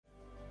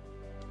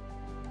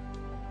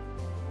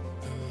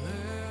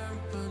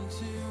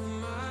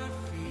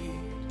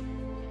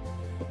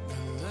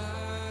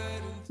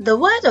The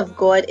Word of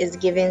God is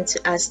given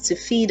to us to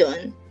feed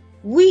on.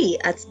 We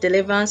at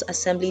Deliverance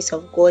Assemblies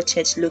of God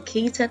Church,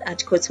 located at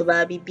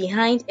Kotobabi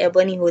behind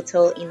Ebony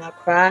Hotel in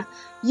Accra,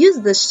 use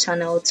this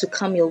channel to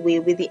come your way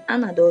with the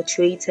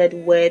unadulterated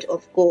Word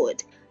of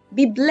God.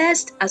 Be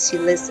blessed as you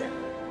listen.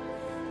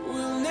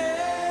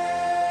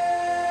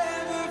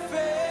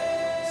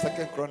 2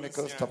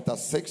 Chronicles chapter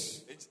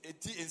 6,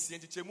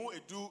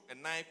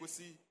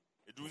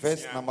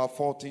 verse number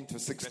 14 to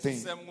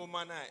 16.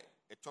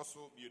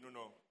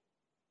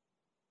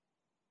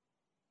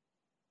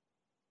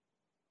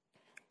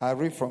 I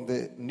read from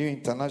the New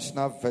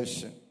International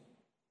Version.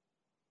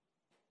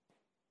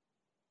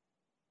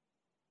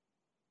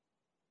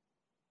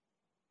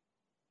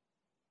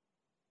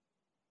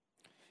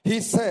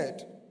 He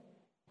said,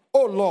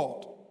 O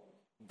Lord,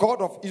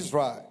 God of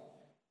Israel,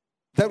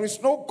 there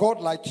is no God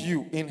like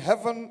you in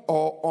heaven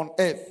or on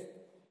earth.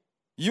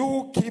 You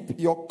who keep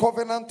your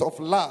covenant of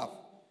love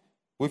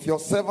with your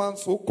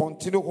servants who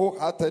continue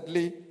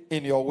wholeheartedly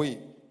in your way.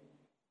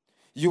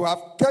 You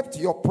have kept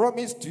your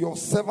promise to your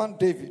servant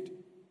David,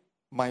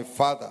 my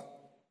father.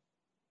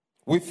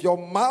 With your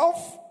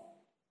mouth,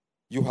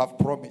 you have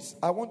promised.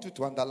 I want you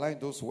to underline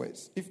those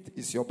words, if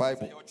it's your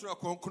Bible.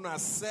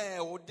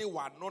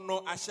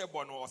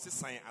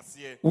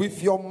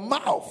 With your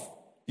mouth,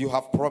 you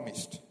have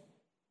promised.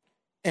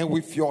 And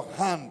with your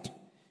hand,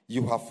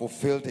 you have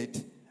fulfilled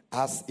it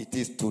as it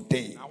is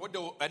today.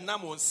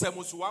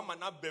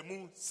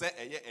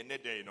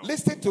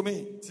 Listen to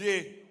me.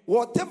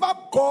 Whatever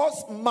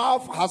God's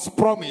mouth has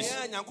promised,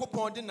 His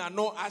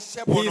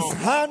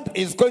hand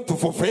is going to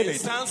fulfill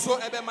it.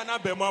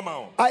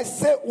 I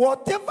say,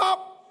 whatever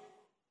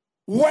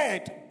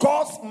word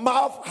God's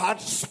mouth had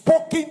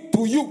spoken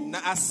to you,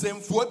 His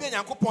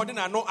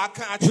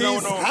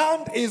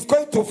hand is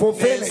going to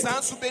fulfill it. His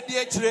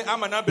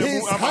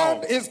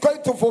hand is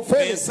going to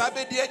fulfill it. His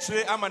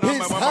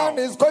hand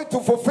is going to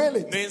fulfill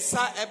it.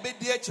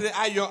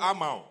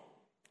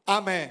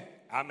 Amen.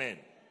 Amen.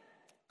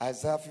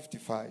 Isaiah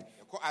 55,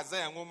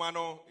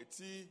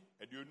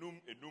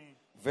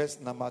 verse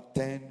number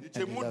 10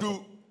 and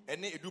 11.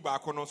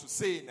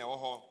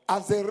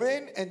 As the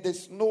rain and the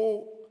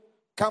snow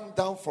come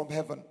down from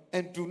heaven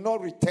and do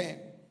not return,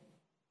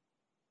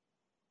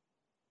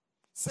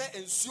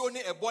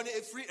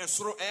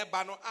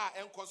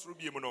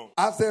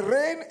 as the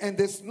rain and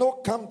the snow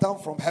come down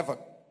from heaven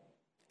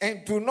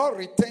and do not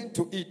return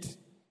to it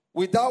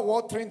without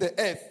watering the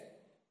earth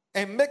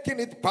and making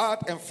it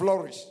bud and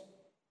flourish,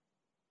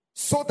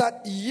 so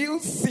that it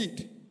yields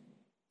seed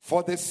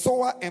for the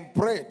sower and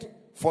bread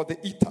for the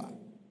eater,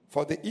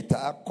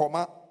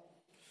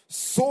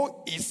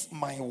 so is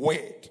my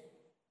word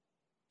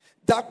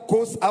that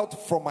goes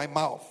out from my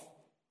mouth.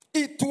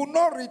 It will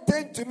not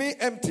return to me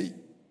empty,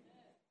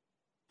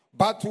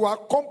 but to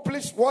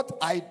accomplish what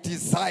I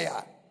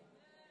desire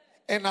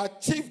and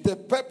achieve the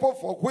purpose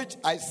for which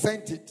I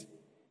sent it.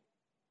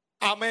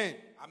 Amen.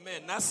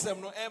 Amen.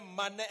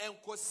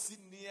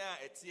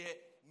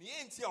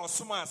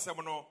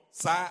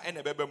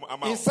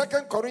 In 2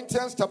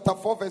 Corinthians chapter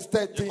 4 verse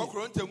 13,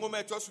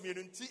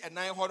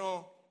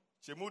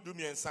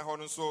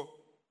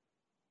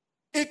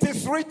 it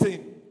is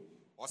written.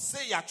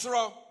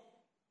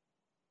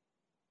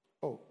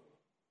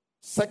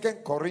 2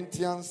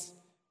 Corinthians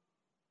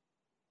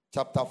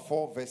chapter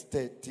 4 verse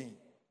 13.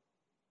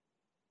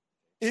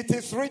 It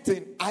is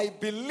written, I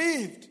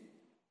believed,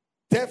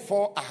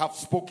 therefore I have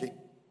spoken.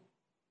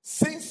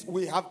 Since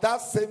we have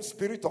that same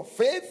spirit of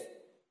faith,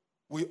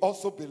 we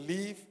also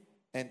believe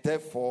and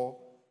therefore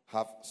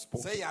have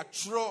spoken.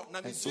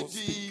 And so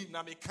speak.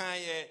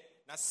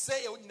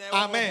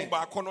 Amen.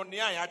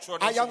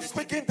 I am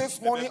speaking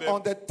this morning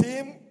on the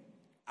theme,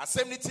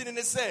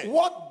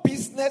 what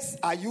business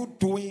are you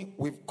doing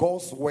with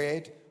God's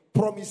word,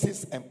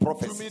 promises and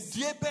prophecies?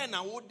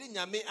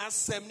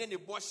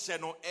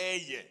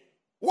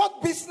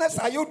 What business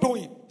are you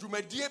doing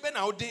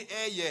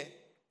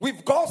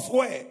with God's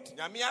word,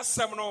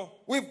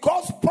 with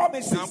God's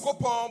promises,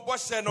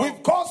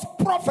 with God's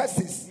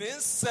prophecies?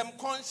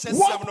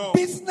 What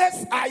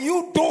business are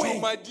you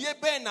doing?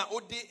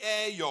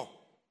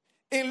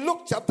 In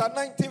Luke chapter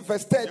 19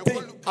 verse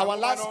 13, our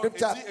last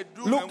scripture,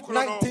 Luke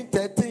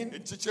 19:13,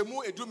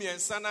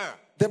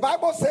 the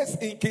Bible says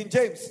in King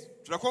James,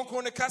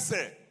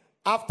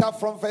 after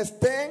from verse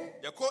 10,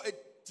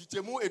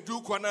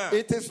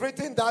 it is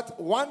written that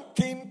one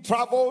king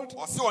traveled,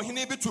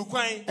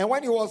 and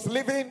when he was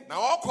leaving,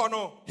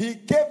 he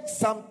gave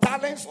some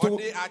talents to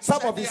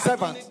some of his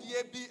servants.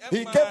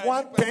 He gave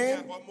 1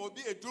 10,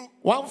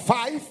 1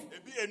 5,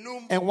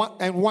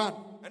 and one.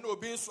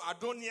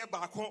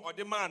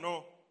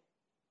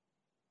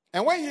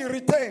 And when he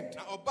returned,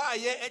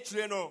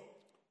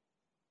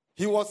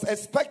 he was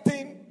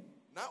expecting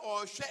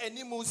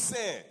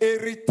a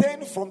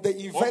return from the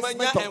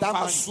investment of that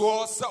money.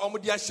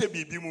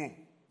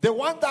 The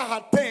one that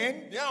had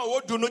 10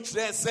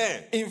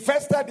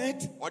 invested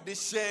it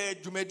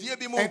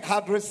and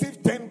had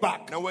received 10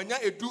 back. The one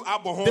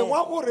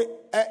who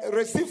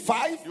received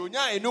 5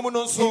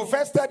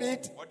 invested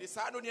it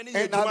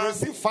and had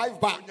received 5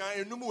 back.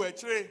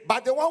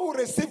 But the one who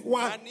received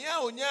 1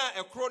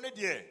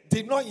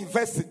 did not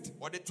invest it.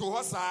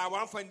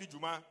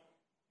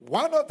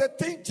 One of the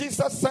things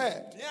Jesus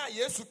said,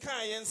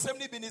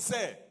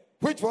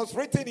 which was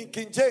written in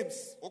King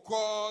James,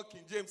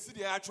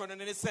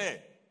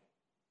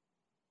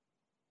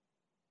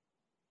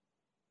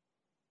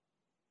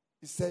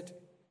 he said,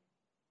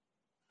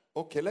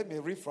 okay, let me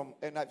read from,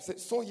 and I said,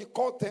 so he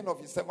called 10 of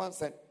his servants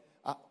and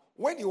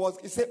when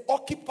he said,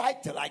 occupy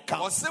till I come.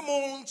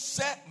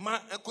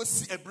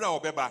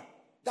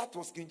 That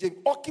was King James.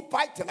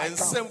 Occupy till I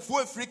come.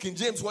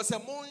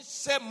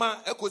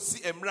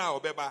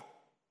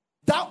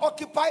 That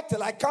occupy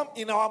till I come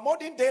in our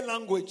modern day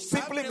language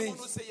simply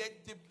means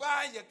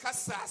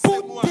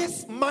put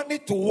this money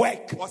to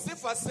work.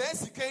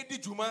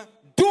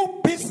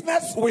 Do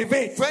business with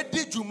it.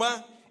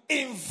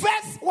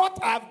 Invest what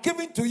I've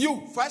given to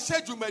you.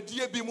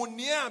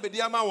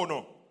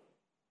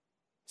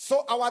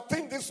 So our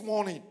thing this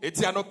morning,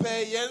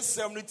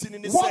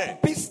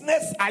 what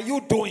business are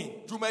you doing?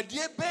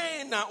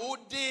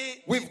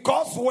 With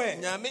God's word,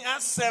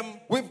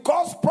 with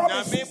God's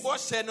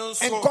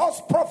promises, and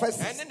God's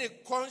prophecies.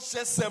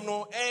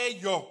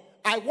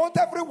 I want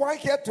everyone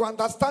here to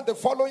understand the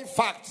following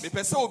facts.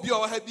 Everything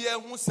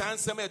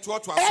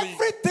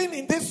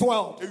in this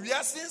world,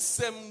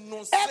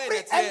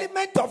 every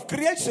element of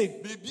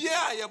creation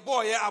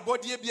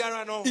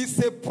is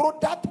a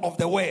product of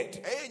the word,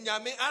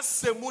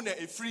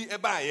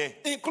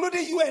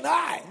 including you and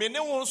I.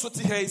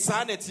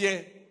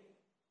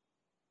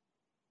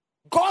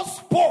 God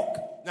spoke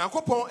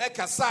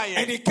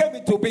and it came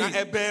into being.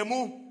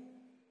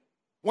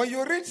 When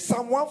you read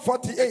Psalm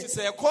 148,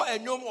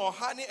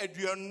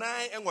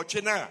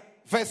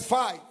 verse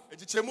 5.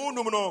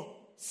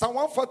 Psalm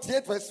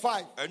 148, verse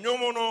 5.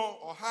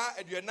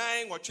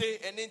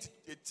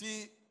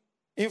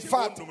 In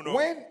fact,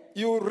 when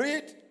you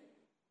read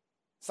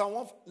Psalm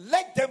 1,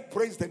 let them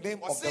praise the name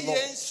of the Lord.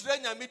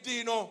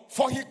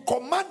 For he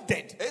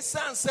commanded,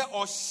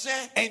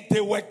 and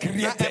they were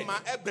created.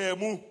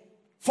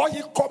 For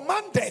he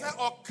commanded,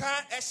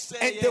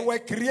 and they were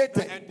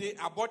created.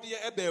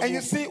 And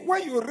you see,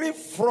 when you read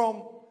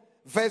from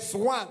verse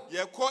 1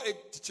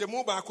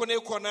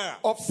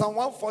 of Psalm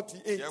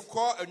 148,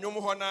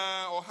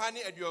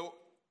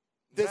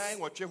 they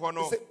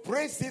say,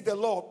 praise ye the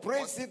Lord,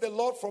 praise ye the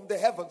Lord from the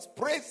heavens,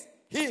 praise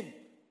him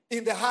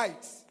in the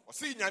heights.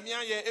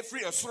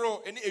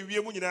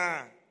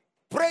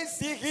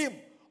 Praise ye him,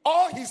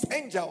 all his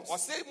angels.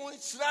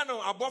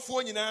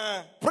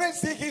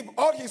 Praise ye him,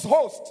 all his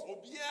hosts.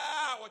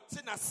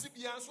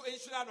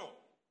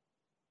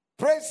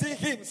 Praise ye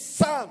him,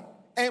 sun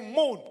and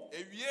moon.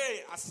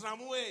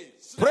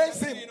 Praise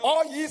him,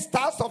 all ye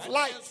stars of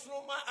light.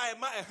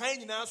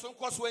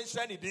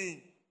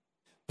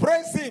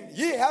 Praise him,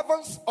 ye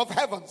heavens of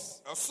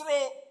heavens.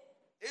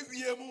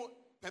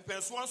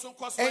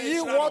 And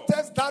ye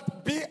waters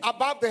that be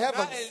above the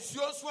heavens.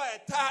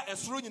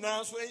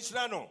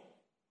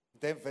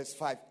 Then verse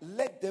 5,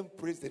 let them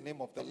praise the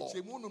name of the Lord.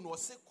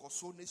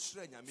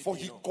 For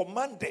he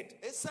commanded,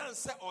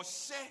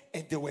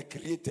 and they were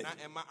created.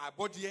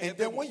 And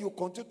then when you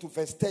continue to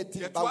verse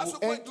 13, but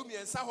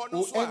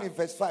we'll end in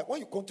verse 5.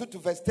 When you continue to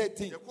verse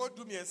 13,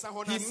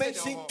 he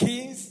mentioned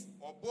kings.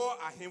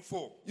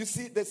 You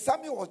see, the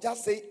Samuel was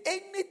just saying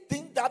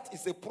anything that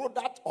is a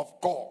product of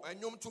God.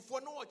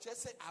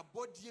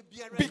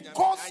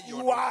 Because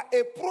you are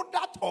a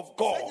product of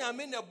God,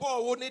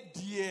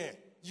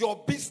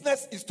 your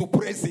business is to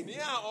praise him.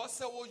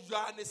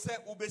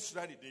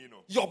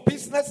 Your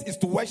business is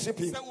to worship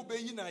him.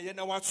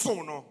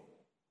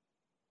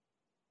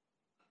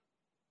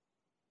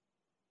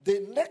 The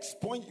next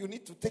point you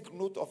need to take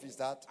note of is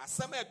that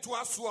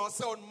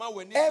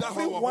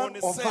every one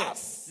of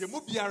us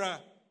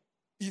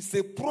is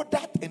a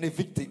product and a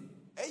victim.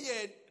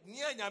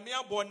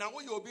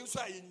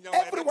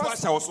 Everyone,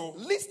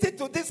 listen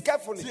to this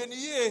carefully.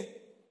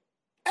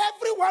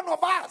 Every one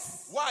of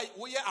us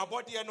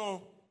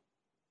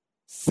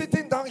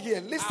sitting down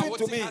here, listen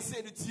to me,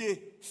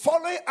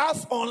 following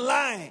us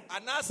online.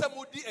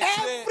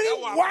 Every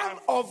one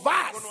of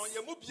us,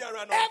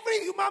 every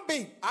human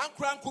being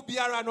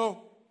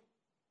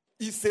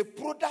is a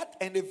product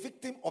and a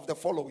victim of the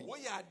following.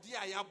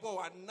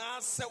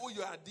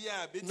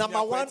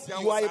 Number one,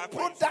 you are a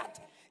product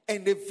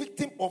and a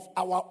victim of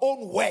our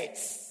own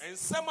words,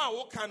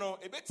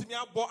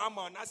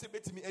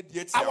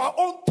 our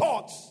own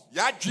thoughts,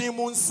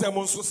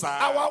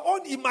 our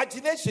own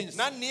imaginations,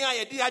 our own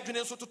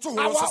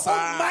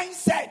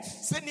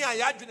mindsets,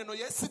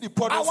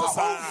 our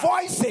own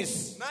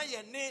voices.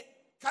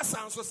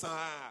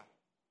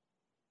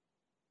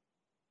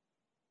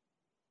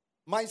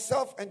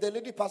 Myself and the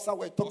lady pastor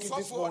were talking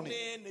this morning.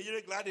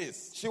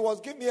 She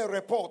was giving me a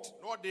report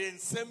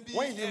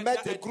when he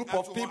met a group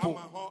of people.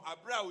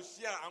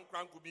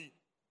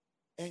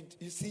 And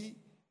you see,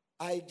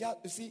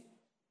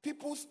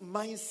 people's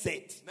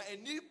mindset.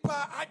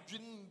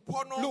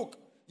 Look,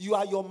 you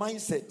are your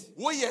mindset.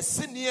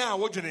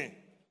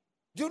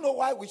 Do you know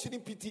why we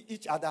shouldn't pity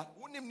each other?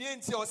 Do you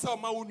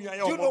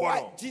know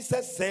why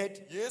Jesus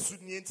said the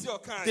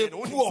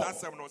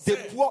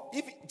poor,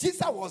 if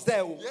Jesus was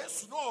there,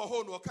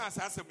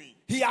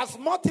 he has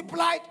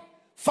multiplied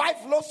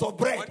 5 loaves of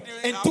bread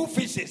and 2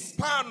 fishes.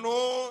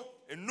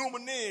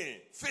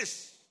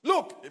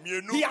 Look,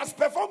 he has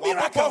performed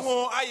miracles.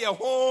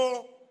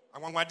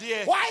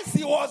 Whilst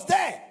he was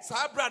there, he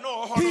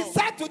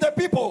said to the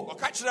people,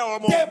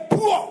 the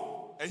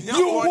poor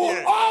you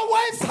will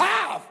always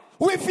have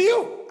with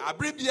you. How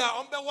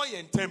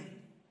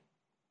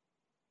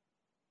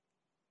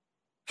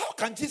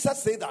can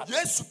Jesus say that?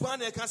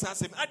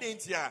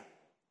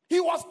 He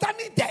was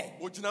standing there.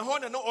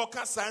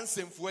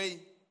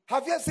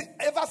 Have you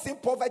ever seen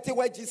poverty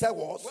where Jesus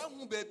was?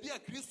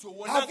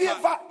 Have you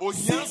ever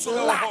seen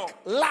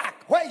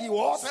lack where he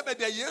was?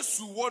 But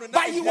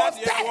he was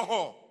there.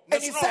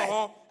 And he said,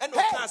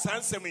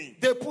 hey,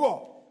 the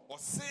poor,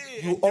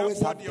 you always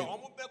have them.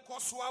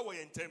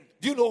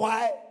 Do you know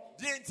why?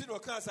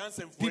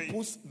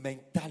 People's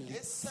mentality,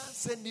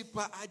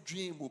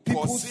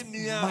 people's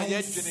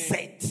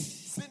mindset.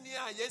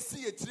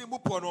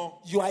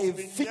 You are a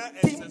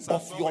victim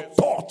of your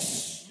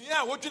thoughts. You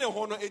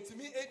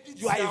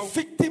are a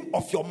victim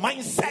of your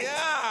mindset.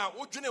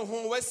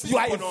 You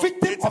are a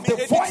victim of the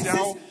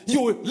voices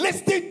you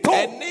listen to.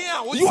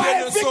 You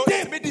are a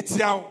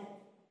victim.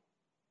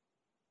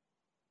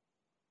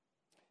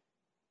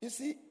 You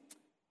see,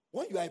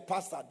 when you are a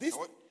pastor,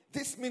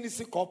 this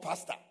ministry called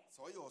pastor,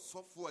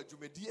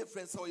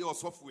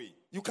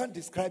 you can't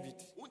describe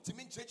it.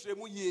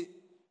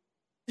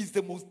 It's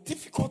the most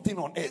difficult thing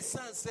on earth.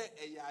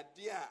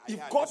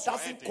 If God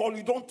doesn't call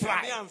you, don't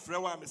try.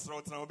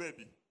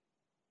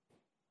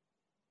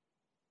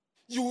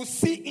 You will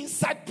see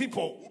inside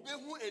people.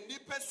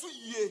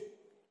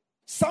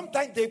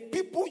 Sometimes the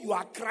people you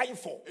are crying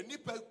for, the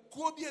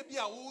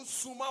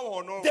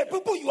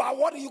people you are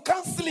worried, you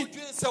can't sleep.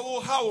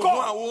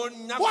 God,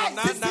 why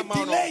is this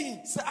delaying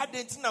in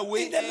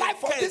the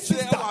life of this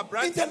sister,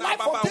 in the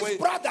life of this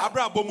brother?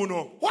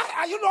 Why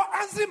are you not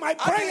answering my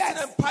prayers?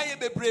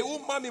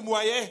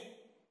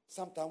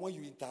 Sometimes when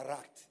you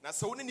interact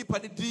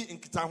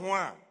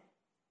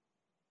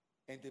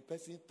and the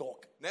person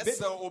talk,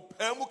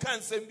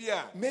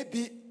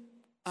 maybe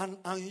an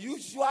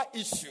unusual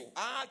issue,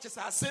 and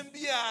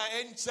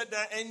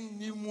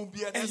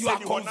you are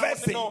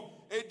conversing,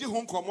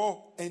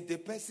 and the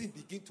person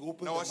begin to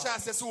open the mouth.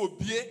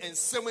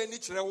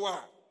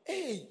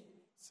 Hey,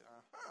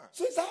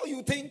 so is that how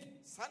you think?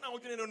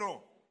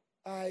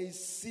 I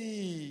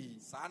see.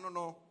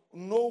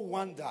 No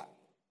wonder.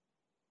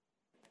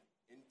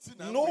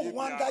 No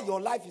wonder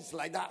your life is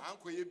like that.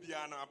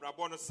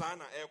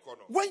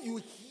 When you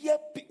hear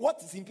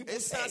what is in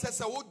people's head,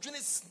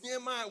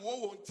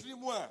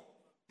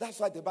 that's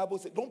why the Bible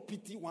says, don't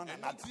pity one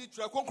another.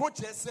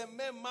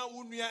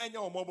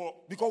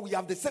 Because we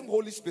have the same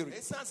Holy Spirit. We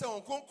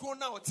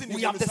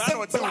have the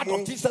same blood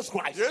of Jesus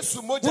Christ. We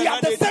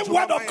have the same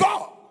word of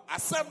God.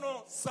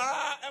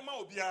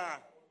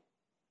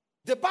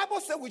 The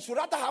Bible says we should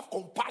rather have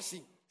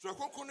compassion.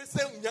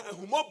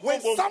 When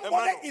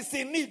somebody is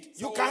in need,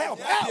 you can help.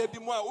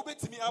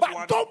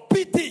 But don't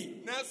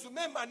pity.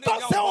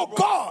 Don't say, oh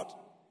God,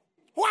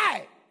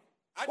 why?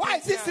 Why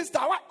is this sister?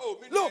 Why?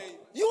 Look,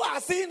 you are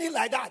seeing it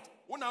like that.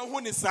 When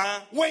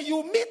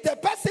you meet the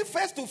person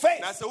face to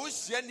face, when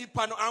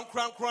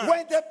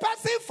the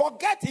person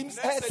forgets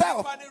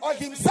herself or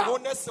himself,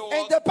 and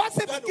the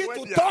person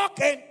begins to talk,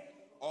 and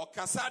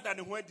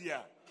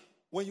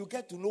when you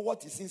get to know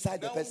what is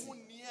inside the person,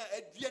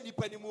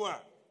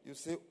 you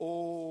say,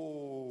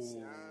 oh,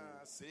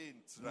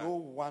 no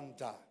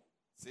wonder.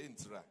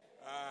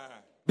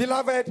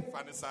 Beloved,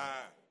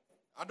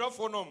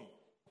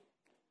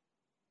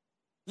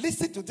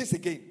 listen to this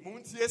again.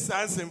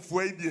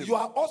 You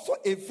are also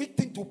a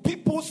victim to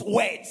people's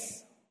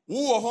words.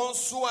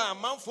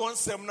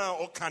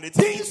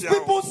 Things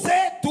people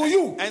say to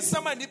you,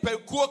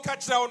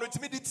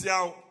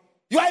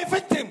 you are a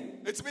victim.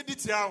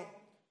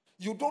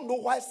 You don't know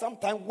why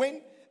sometimes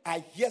when I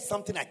hear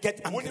something, I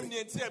get angry.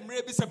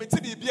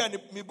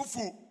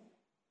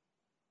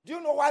 Do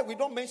you know why we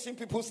don't mention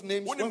people's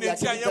names when we are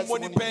giving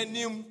testimony?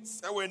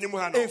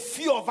 A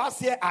few of us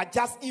here are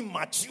just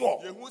immature.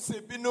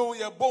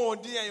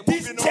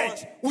 This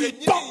church, we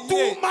talk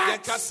too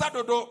much.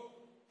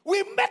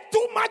 We make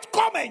too much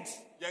comments.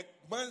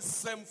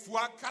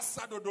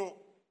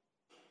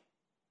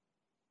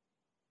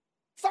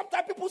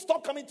 Sometimes people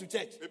stop coming to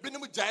church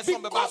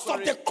because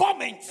of the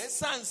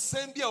comments.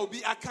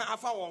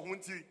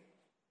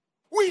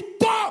 We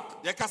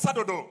talk.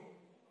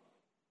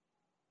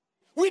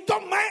 We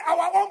don't mind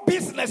our own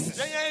businesses.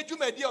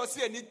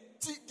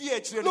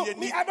 Look,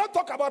 me, I don't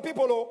talk about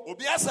people. Oh.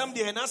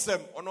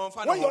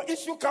 When your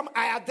issue come,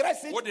 I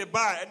address it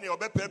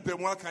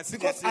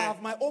because I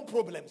have my own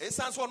problems.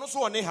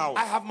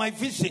 I have my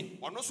vision.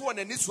 I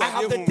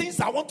have the things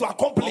I want to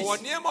accomplish.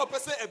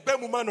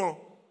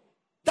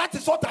 That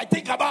is what I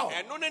think about.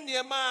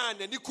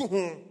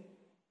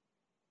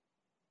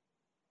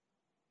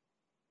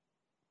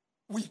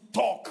 We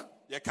talk.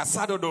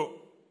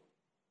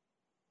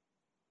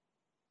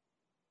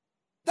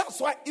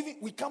 That's why even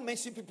we can't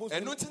mention people's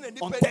name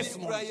on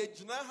testimony.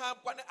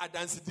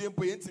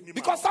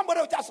 Because somebody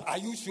will just, are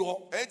you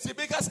sure?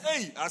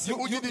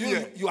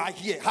 You are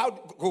here. How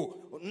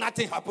go?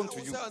 Nothing happened to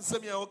you.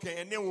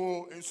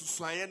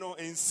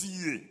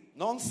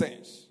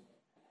 Nonsense.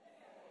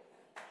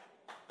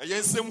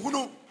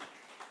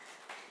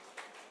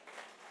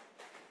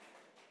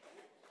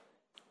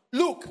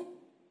 Look,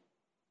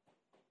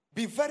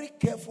 be very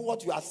careful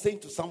what you are saying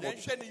to somebody.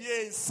 Because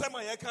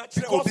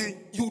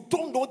you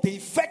don't know the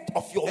effect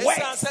of your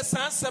words.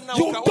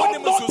 You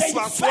don't know the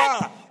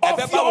effect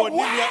of your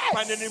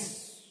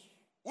words.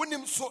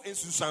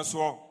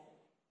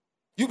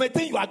 You may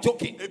think you are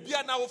joking.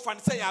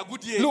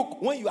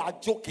 Look, when you are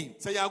joking,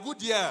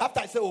 after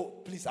I say,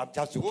 oh, please, I'm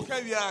just joking.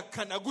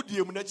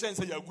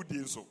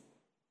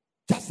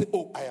 Just say,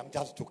 oh, I am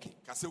just joking.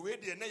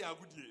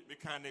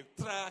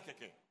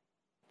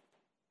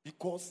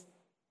 Because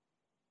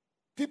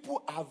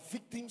people are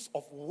victims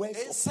of words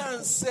of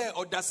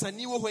people.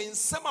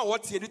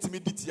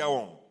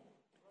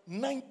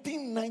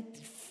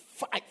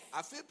 1995.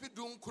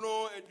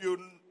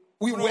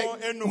 We were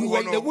in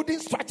the wooden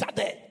structure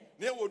there.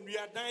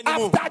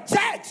 After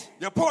church.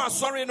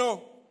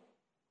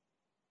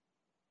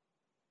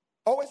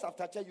 Always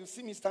after church, you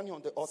see me standing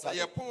on the altar.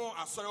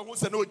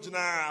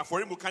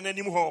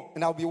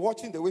 And I'll be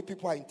watching the way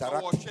people are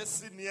interacting.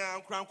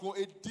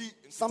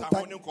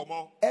 Sometimes,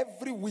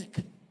 every week,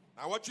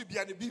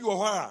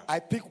 I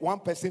pick one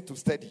person to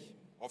study.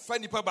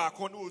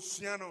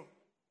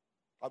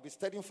 I'll be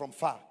studying from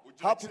far.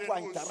 How people are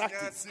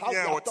interacting. How they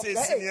are talking.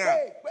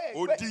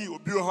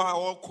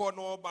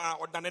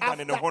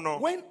 After,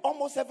 when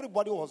almost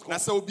everybody was gone,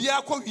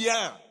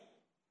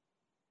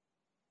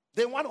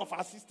 then one of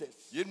our sisters,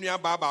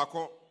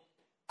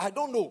 I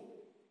don't know,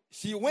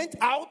 she went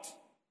out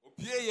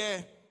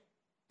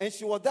and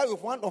she was there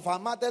with one of her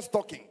mothers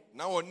talking.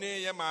 And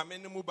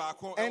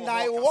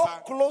I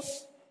walked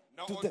close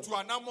to them.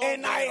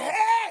 And I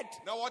heard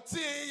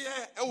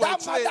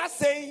that mother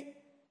saying,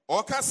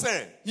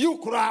 you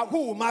cry,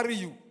 who will marry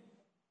you?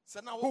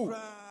 Who?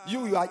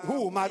 Who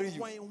will marry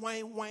you?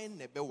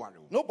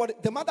 Nobody.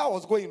 The mother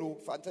was going, he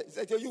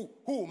said, you,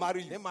 who will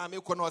marry you?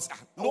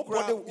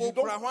 Nobody. You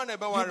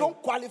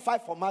don't qualify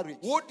for marriage.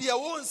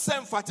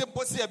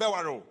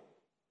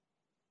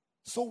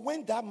 So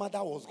when that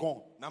mother was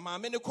gone,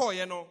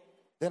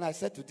 then I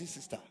said to this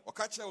sister,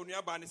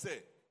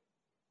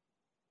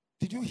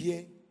 did you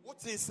hear?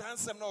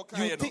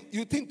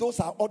 You think those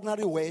are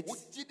ordinary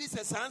words? You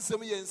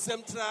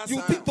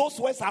think those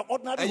words are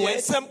ordinary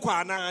words?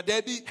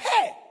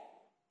 Hey!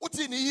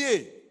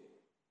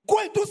 Go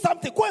and do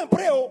something. Go and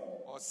pray.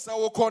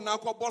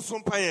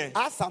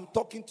 As I'm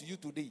talking to you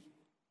today,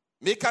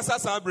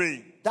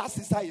 that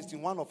sister is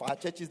in one of our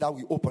churches that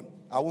we open.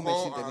 I won't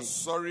mention the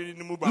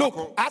name.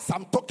 Look, as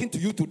I'm talking to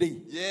you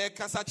today,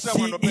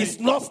 she is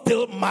not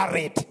still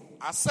married.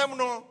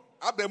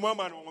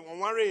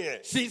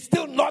 She's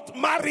still not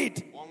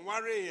married.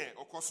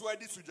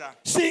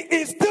 She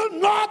is still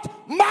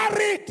not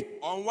married.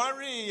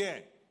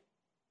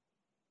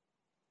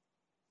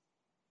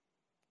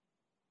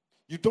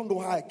 You don't know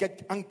how I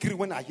get angry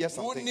when I hear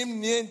something.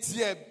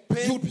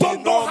 You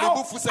don't know how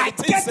I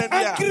get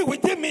angry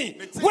within me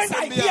when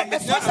I hear,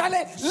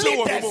 especially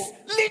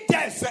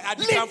leaders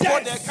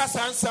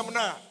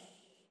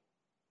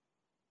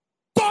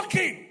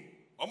talking,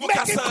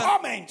 making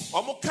comments.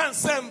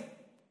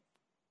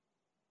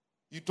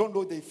 You don't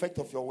know the effect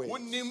of your words.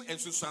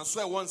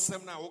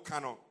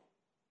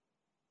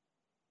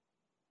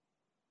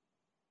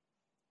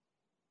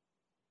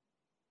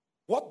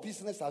 What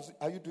business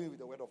are you doing with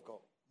the word of God?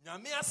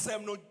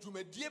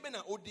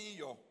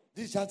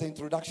 This is just the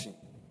introduction.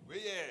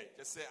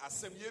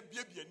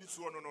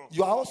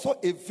 You are also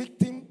a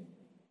victim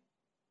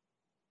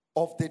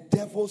of the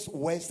devil's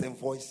words and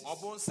voices.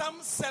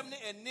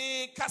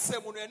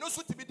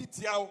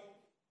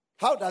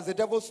 How does the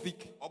devil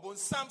speak?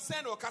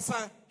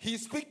 He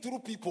speaks through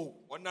people.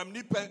 Look,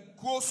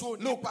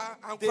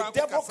 the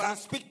devil can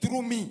speak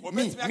through me.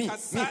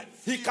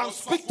 He can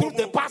speak through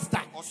the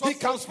pastor. He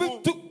can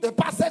speak to the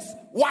pastor's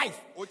wife.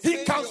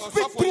 He can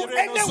speak through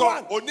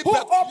anyone who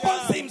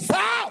opens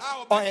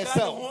himself or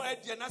herself.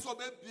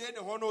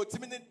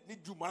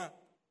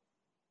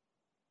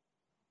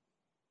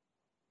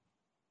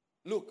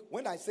 Look,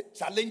 when I say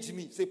challenge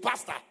me, say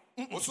pastor.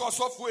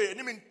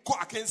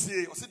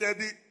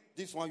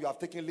 This one you have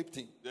taken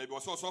Lipton.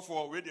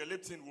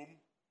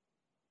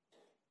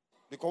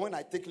 Because when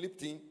I take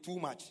Lipton, too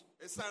much.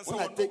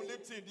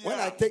 When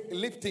I take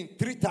Lipton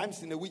 3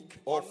 times in a week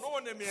or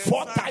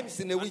 4 times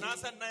in a week,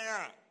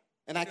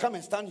 And I come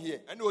and stand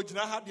here.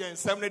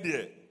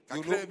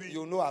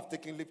 You know I've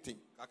taken lifting.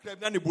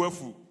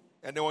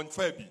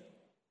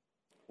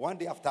 One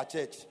day after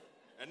church.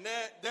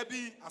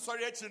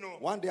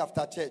 One day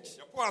after church.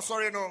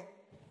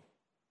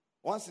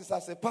 One sister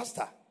said,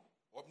 Pastor,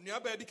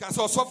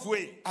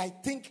 I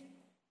think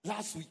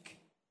last week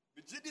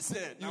you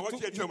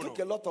took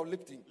a lot of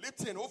lifting.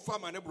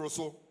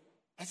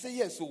 I said,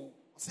 yes.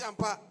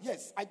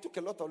 Yes, I took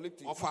a lot of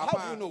lifting. How do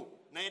you know?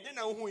 They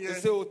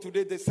say, oh,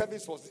 today the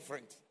service was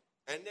different.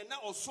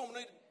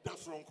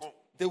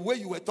 The way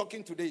you were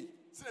talking today,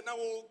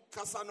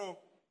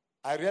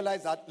 I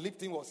realized that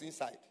lifting was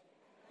inside.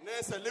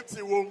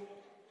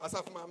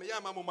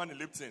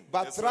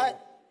 But try.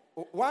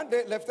 One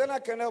day,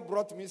 Lieutenant Colonel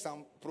brought me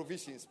some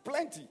provisions,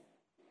 plenty.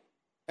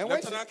 And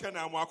when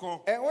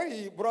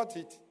he brought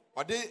it,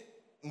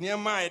 he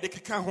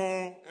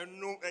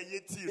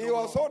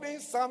was holding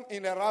some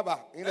in a rubber,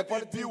 in a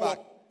polythene bag.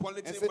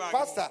 And said,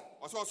 Pastor,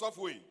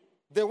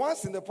 the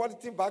ones in the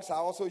polythene bags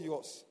are also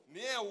yours.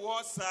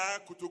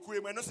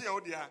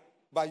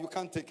 But you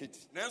can't take it.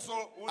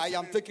 I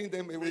am taking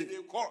them away.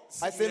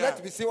 I said,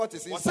 let me see what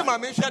is inside.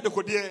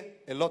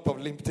 A lot of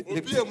lifting.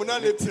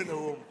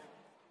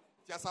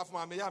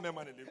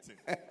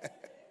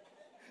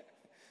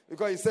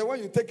 Because he said,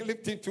 when you take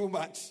lifting too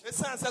much.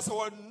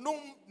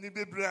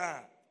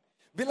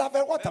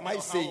 Beloved, what am I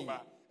saying?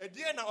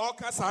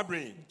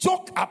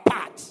 Joke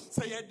apart.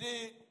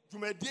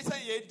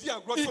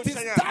 It is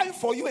time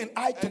for you and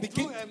I to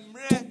begin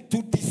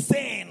to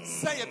discern.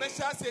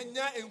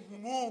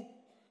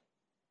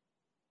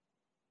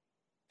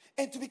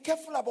 And to be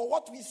careful about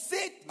what we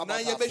say about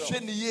ourselves.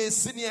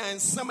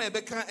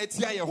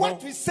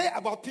 What we say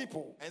about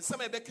people.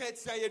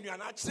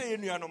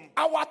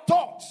 Our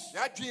thoughts.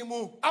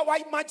 Our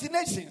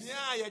imaginations.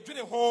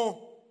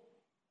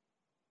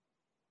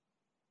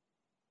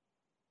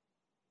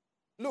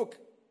 Look,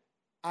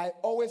 I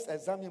always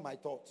examine my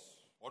thoughts.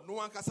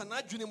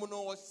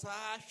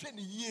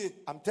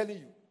 I'm telling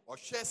you.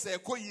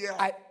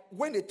 I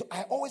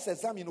always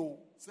examine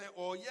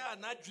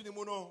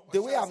the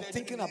way I'm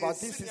thinking about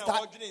this sister,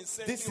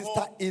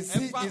 is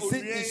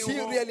she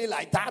really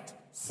like that?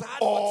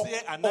 Or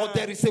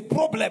there is a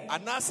problem?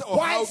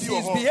 Why she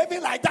is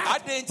behaving like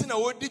that?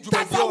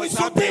 That's how we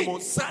should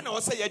think.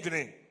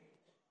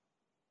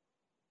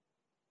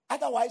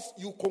 Otherwise,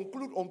 you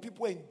conclude on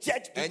people and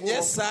judge people.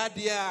 For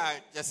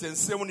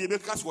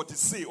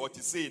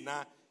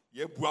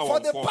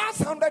the past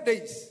 100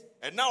 days,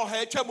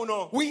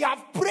 we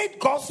have prayed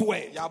God's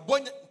word. And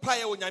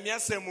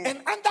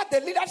under the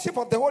leadership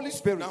of the Holy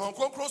Spirit,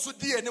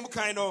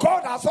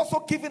 God has also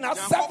given us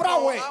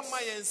several words.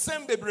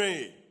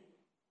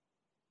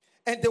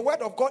 And the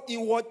word of God,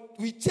 in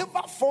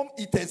whichever form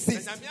it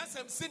exists,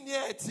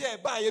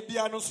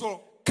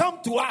 come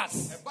to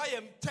us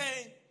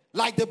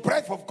like the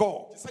breath of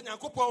God.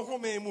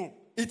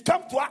 It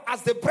comes to us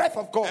as the breath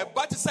of God.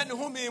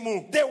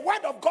 The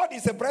word of God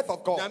is the breath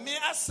of God. The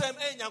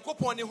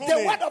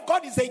word of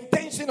God is the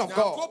intention of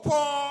God.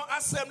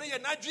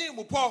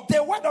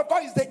 The word of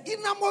God is the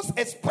innermost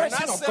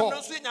expression of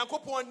God.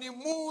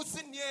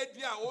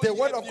 The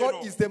word of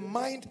God is the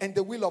mind and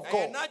the will of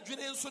God.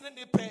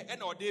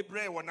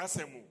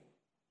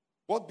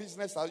 What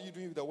business are you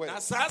doing with the word?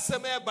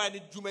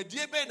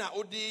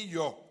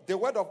 The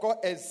word of God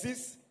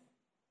exists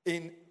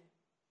in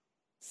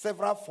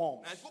several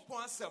forms.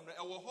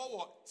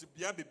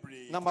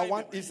 Number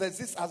one, it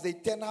exists as the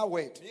eternal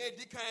word.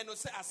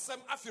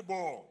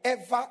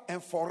 Ever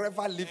and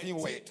forever living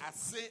word.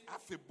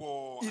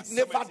 It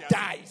never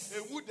dies.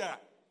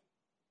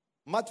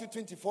 Matthew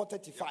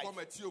 24:35.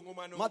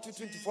 Matthew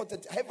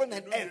 24:30. Heaven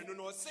and earth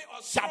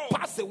shall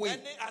pass away,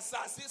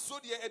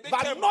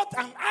 but not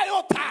an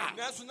iota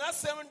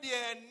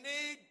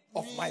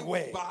of my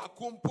word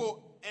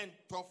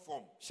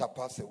shall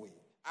pass away.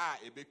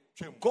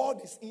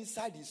 God is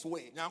inside his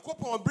word.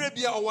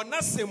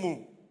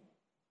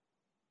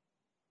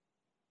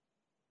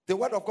 The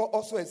word of God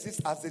also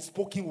exists as the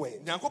spoken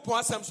word.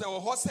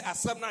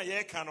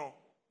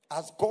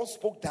 As God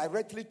spoke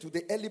directly to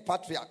the early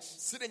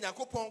patriarchs,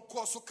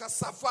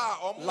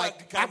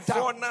 like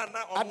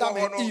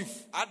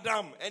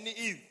Adam and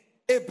Eve,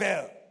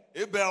 Abel,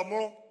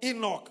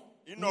 Enoch,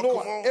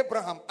 Noah,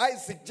 Abraham,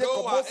 Isaac,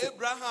 Jacob, Moses.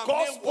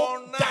 God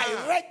spoke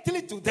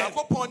directly to them.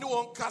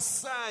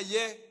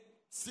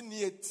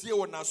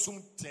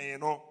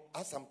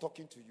 As I'm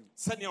talking to you,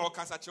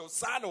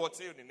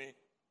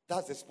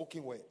 that's the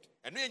spoken word.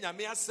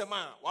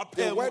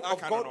 The word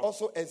of God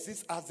also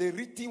exists as a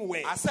written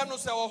word. As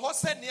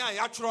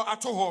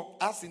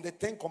in the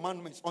 10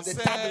 Commandments, on the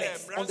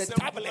tablets.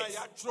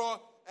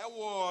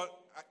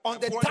 on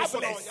the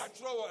tablets.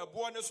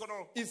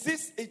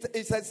 It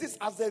exists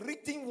as a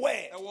written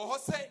word.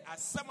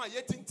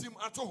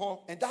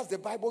 And that's the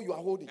Bible you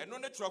are holding.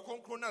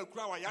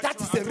 That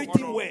is the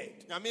written word.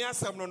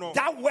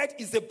 That word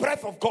is the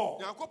breath of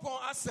God.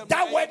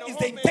 That word is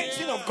the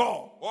intention of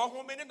God.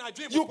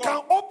 You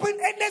can open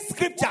any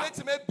scripture and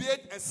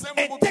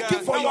take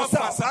it for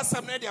yourself.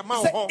 Say,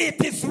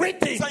 it is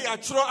written.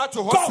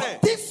 God,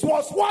 this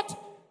was what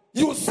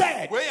you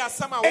said,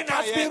 and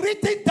has been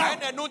written down.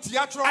 I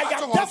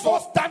am therefore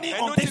standing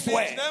on this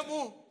word.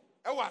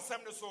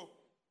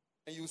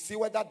 And you see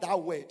whether that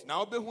word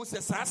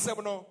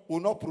will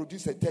not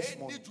produce a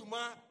testimony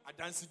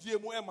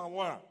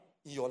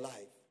in your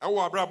life.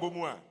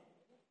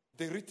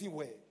 The written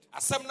word.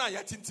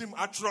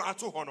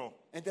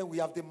 And then we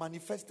have the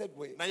manifested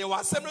word.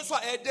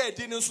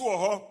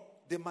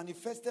 The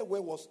manifested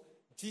word was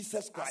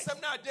Jesus Christ.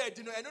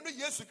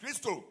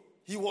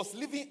 He was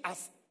living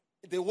as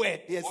the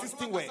word, the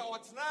existing word.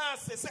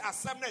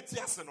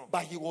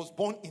 But he was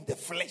born in the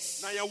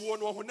flesh.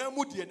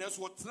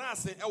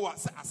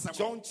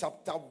 John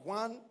chapter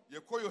 1,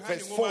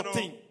 verse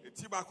 14.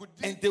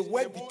 And the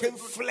word became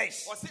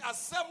flesh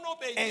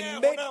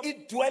and made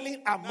it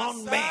dwelling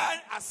among men.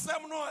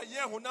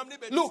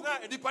 Look,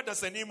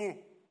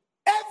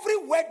 every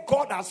word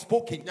God has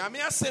spoken, whether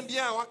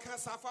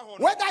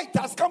it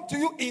has come to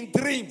you in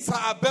dreams, in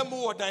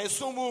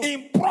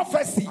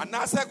prophecy,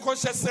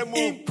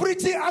 in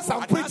preaching as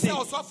I'm preaching,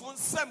 or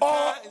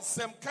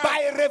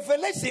by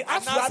revelation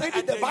as you are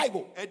reading the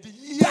Bible, that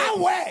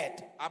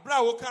word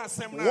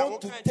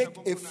wants to take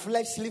a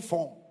fleshly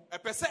form.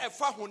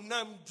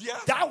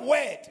 That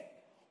word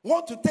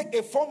want to take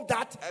a form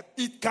that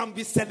it can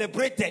be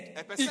celebrated,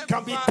 it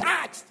can be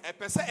touched.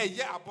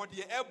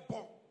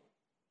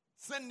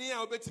 And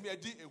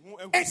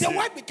the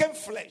word became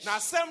flesh and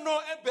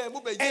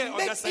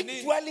made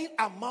it dwelling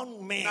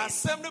among men.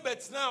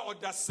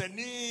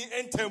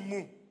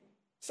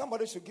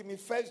 Somebody should give me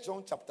 1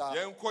 John chapter 1.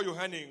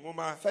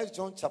 1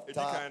 John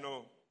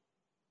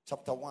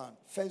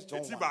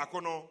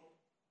 1.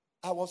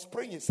 I was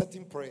praying a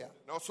certain prayer.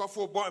 And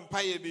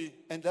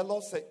the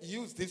Lord said,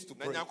 use this to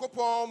pray. Because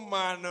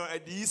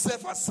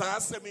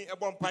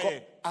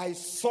I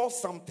saw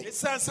something.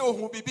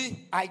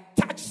 I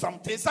touched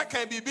something.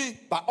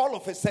 But all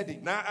of a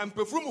sudden,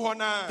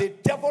 the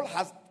devil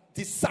has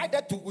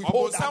decided to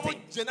withhold that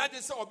thing.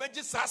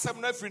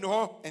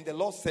 And the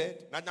Lord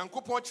said,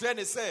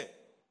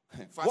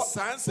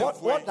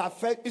 what that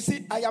felt, you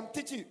see, I am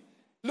teaching you.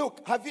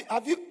 Look,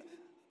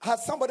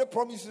 has somebody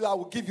promised you that I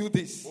will give you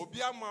this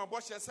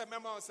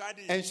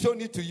and shown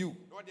it to you?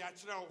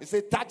 He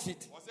said, touch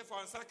it.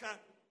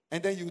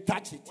 And then you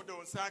touch it.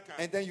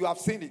 And then you have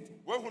seen it.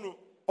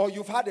 Or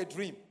you've had a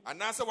dream. And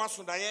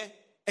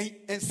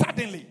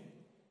suddenly,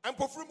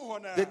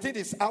 the thing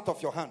is out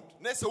of your hand.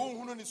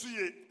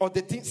 Or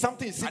the thing,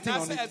 something is sitting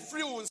on it.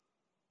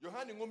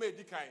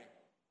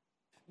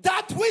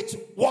 That which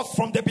was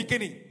from the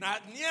beginning,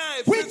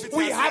 which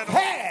we have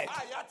heard,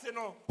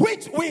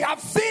 which we have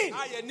seen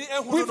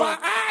with our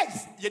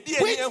eyes, which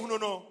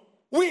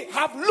we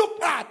have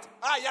looked at,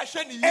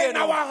 and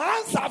our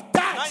hands have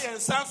touched.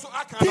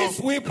 This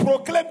we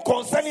proclaim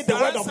concerning the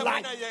word of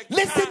life.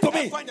 Listen to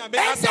me.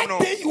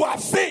 Anything you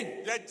have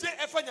seen,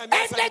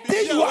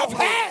 anything you have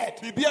heard,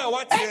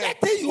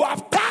 anything you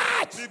have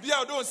touched,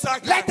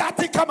 let that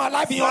thing come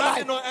alive in your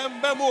life.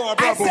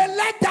 I said,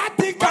 let that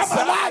thing come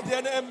alive.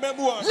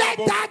 Let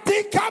that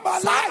thing come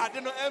alive.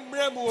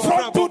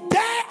 From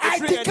today, I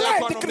declare.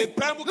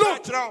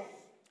 Look,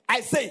 I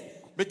say,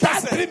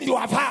 that dream you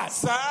have had,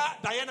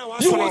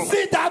 you will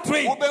see that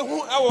dream. You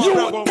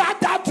will touch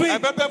that dream.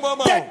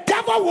 The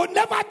devil will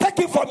never take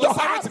it from your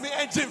heart.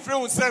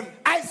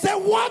 I say,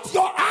 what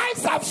your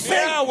eyes have seen,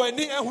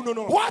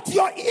 what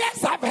your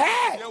ears have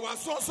heard,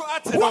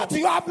 what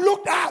you have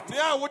looked at,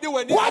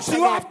 what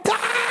you have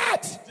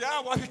touched,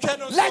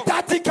 let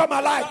that thing come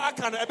alive.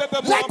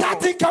 Let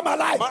that thing come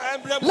alive.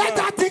 Let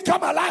that thing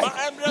come alive.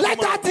 Let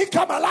that thing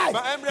come alive.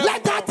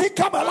 Let that thing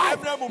come alive.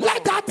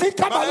 Let that thing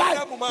come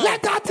alive.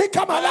 Let that thing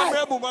come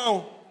alive.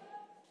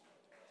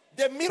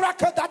 The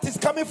miracle that is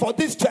coming for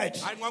this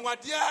church,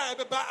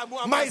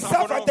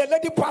 myself and the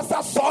lady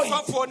pastor saw it.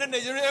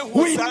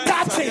 We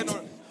touched it.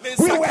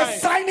 We were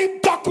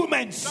signing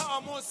documents.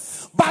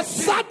 But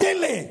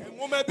suddenly,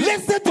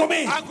 listen to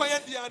me,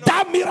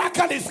 that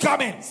miracle is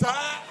coming.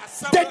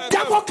 The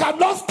devil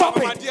cannot stop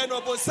it. I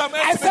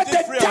said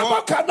the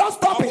devil cannot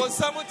stop it.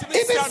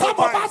 Even some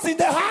of us in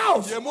the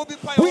house,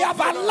 we have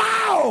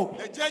allowed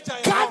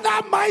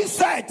carnal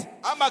mindset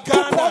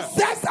to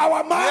possess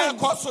our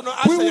minds.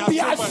 We will be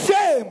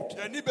ashamed.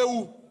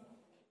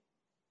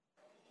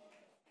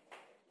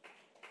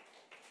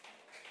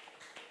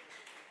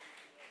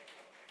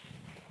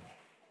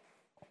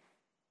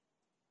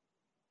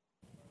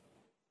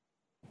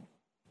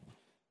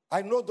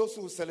 I know those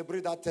who will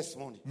celebrate that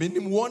testimony.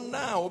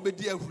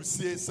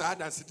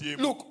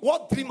 Look,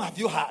 what dream have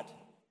you had?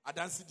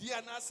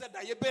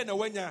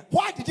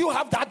 Why did you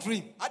have that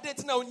dream?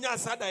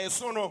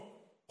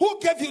 Who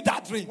gave you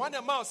that dream?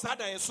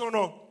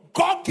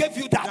 God gave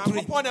you that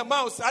dream to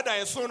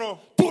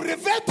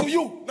reveal to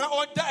you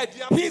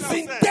His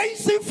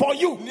intention for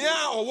you.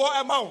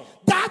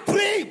 That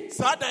dream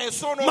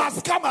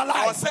must come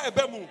alive.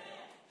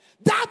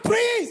 That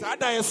dream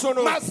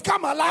must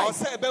come alive.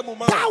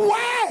 That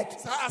word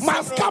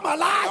must come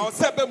alive.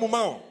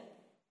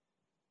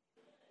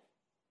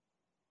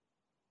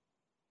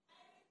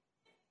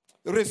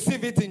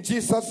 Receive it in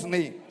Jesus'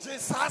 name.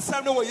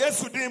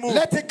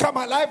 Let it come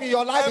alive in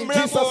your life in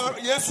Jesus' name.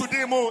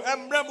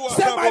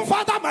 Say, my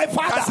Father.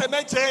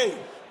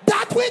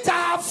 That which I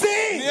have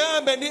seen,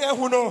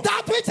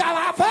 that which I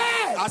have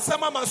heard,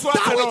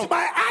 that which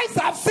my eyes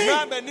have seen,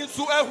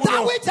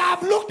 that which I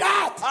have looked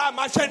at,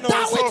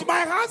 that which my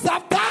hands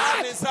have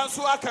done,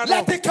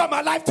 let it come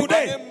alive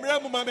today.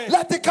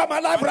 Let it come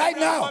alive right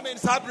now.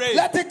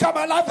 Let it come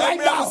alive right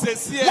now.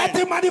 Let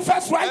it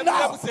manifest right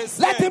now.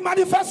 Let it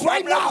manifest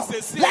right now.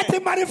 Let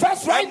it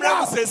manifest right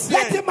now.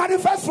 Let it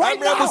manifest right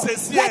now.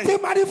 Let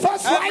it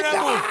manifest right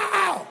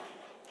now.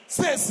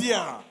 Says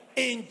here.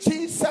 In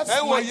Jesus'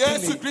 mighty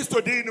name.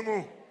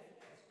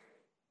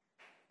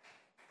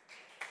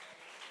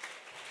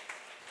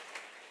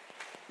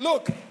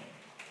 Look.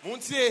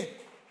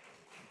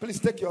 Please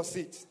take your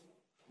seat.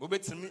 Do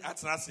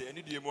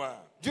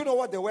you know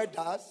what the word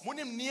does?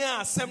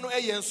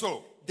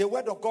 The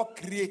word of God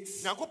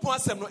creates.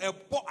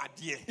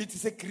 It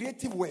is a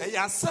creative word.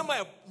 As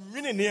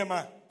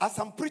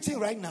I'm preaching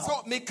right now,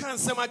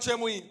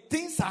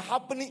 things are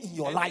happening in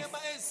your life.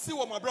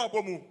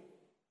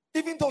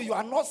 Even though you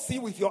are not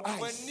seeing with your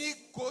eyes, the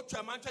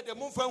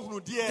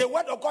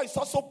word of God is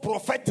also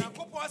prophetic.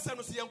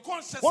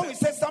 When we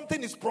say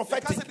something is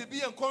prophetic,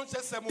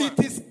 it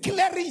is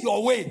clearing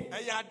your way.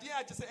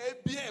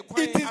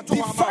 It is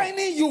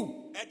defining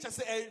you.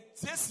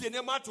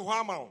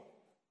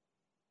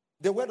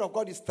 The word of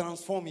God is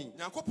transforming.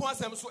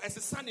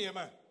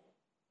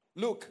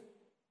 Look,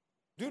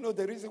 do you know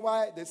the reason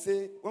why they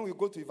say when we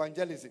go to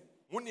evangelism,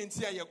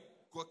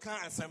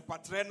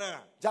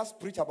 just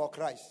preach about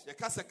Christ?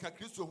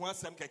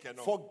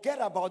 Forget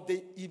about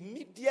the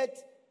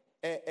immediate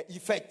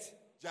effect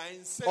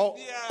or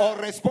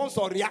response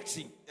or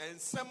reaction.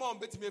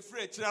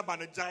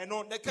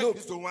 Look,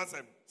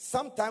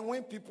 sometimes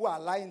when people are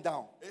lying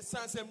down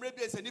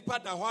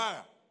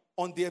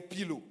on their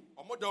pillow,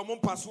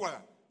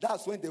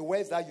 that's when the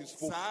words that you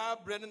spoke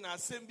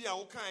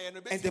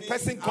and the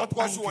person got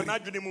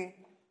angry.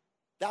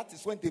 That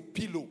is when the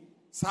pillow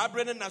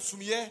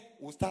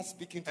will start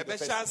speaking to the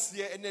person.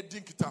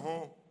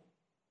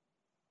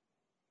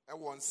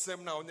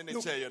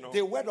 Look,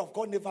 the word of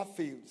God never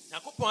fails.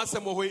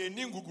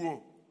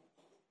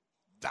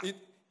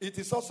 It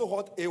is also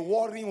what a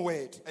warring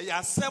word.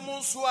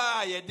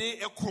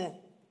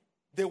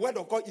 The word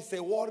of God is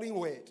a warring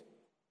word.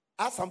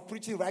 As I'm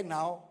preaching right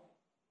now,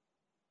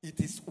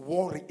 it is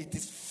warring. It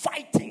is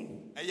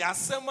fighting.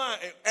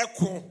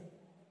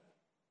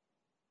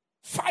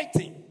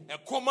 Fighting.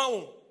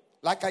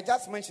 Like I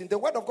just mentioned, the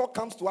word of God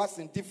comes to us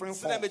in different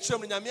forms.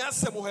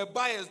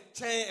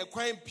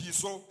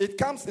 It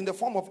comes in the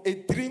form of a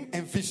dream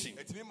and vision.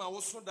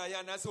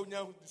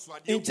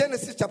 In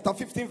Genesis chapter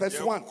 15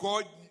 verse 1.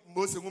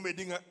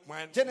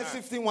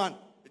 Genesis 15:1.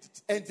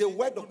 And the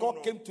word of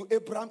God came to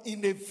Abraham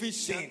in a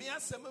vision.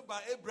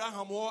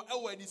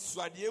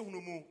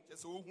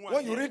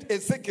 When you read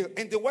Ezekiel,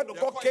 and the word of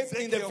God came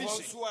in the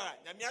vision.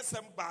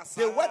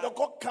 The word of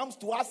God comes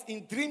to us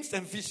in dreams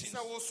and visions.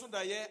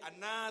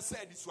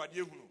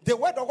 The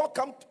word of God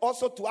comes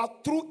also to us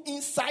through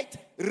insight,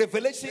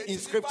 revelation in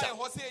scripture.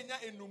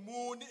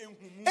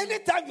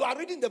 Anytime you are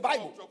reading the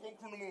Bible,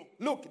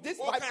 look, this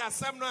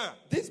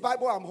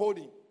Bible I'm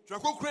holding,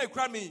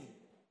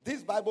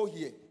 this Bible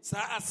here,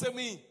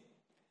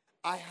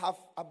 I have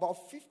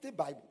about 50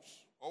 Bibles.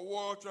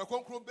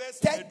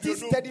 30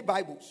 study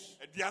Bibles.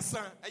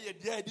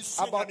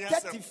 About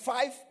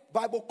 35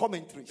 Bible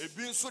commentaries.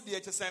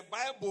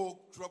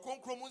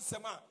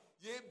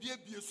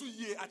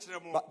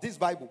 But this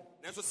Bible,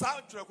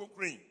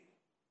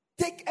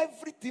 take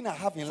everything I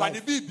have in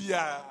life.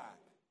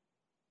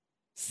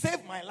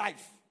 Save my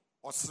life.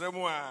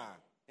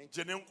 And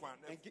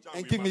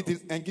give me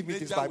this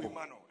Bible.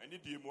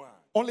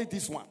 Only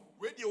this one.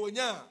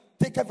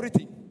 Take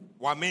everything.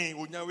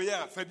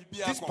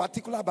 This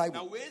particular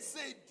Bible,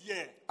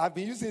 I've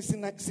been using it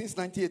since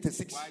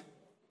 1986.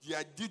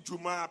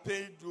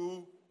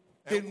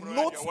 The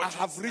notes I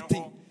have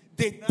written,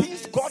 the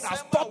things God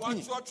has taught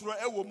me.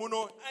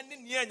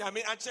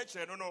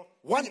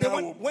 One day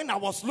when I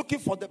was looking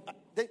for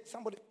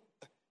somebody,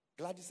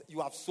 Gladys,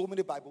 you have so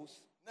many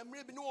Bibles.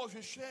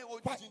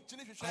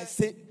 I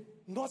say,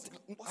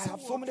 I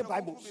have so many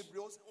Bibles,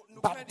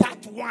 but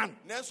that one,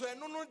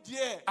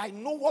 I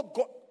know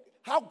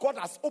how God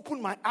has opened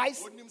my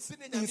eyes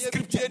in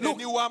scripture. Look,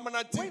 when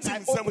I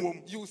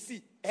open, you see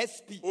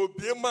SP.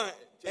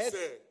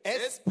 SP.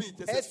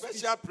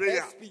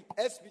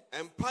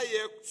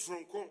 Empire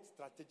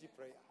Strategy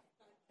prayer.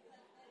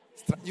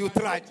 You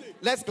tried.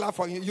 Let's clap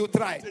for you. You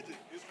tried.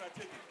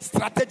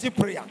 Strategy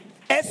prayer.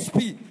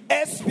 SP.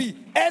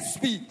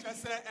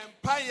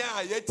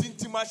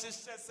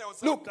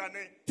 Look,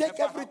 take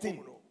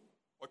everything.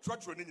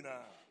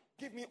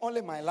 Give me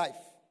only my life.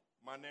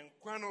 And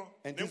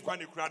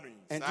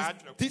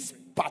this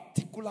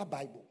particular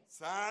Bible.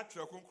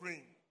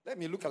 Let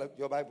me look at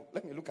your Bible.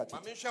 Let me look at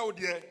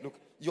it. Look,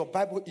 your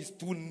Bible is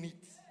too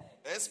neat.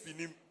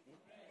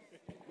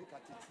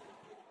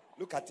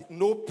 Look at it.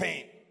 No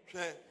pen.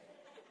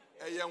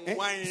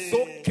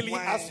 So clean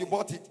as you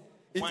bought it.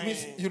 It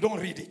means you don't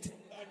read it.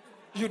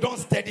 You don't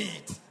study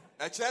it.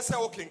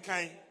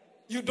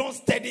 You don't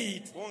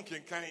study it.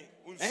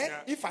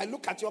 If I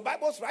look at your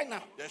Bibles right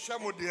now,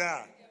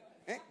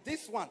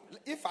 this one,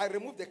 if I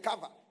remove the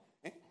cover,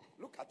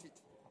 look at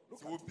it.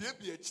 Look at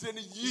it.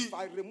 If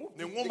I remove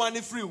the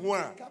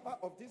cover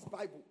of this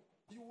Bible,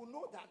 you will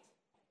know that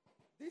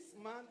this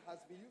man has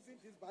been using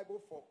this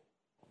Bible for.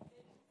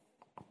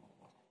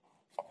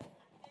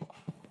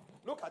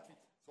 Look at it.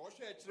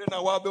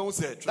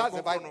 That's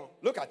the Bible.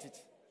 Look at it.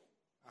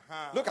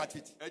 Look at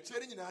it.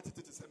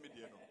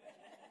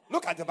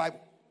 Look at the Bible.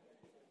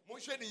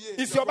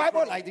 Is your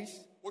Bible like this?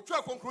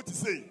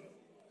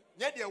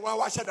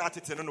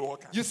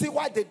 You see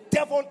why the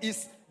devil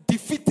is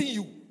defeating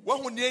you?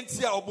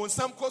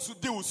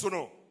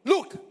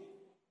 Look.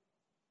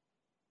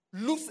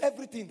 Lose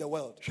everything in the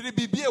world.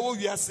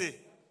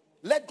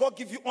 Let God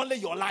give you only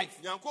your life.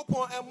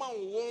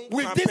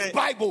 With this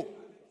Bible,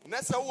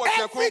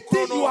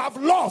 everything you have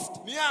lost,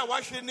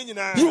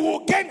 you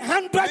will gain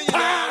 100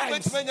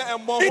 times.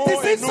 It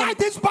is inside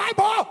this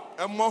Bible.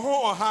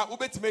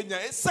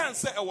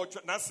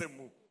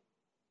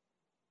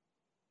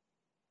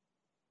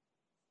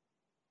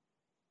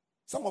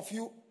 Some of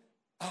you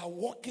are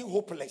walking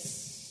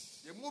hopeless.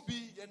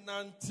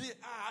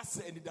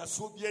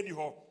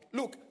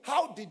 Look,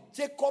 how did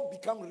Jacob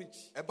become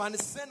rich?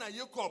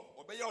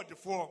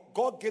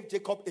 God gave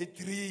Jacob a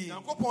dream.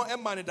 A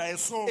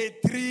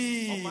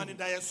dream.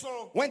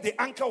 When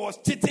the anchor was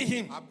cheating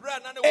him.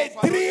 A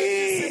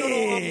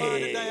dream.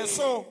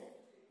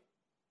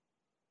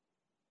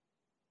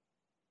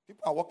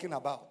 People are walking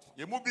about.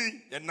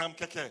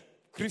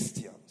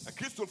 Christians.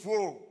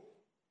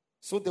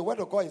 So the word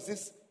of God is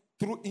this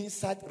through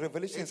inside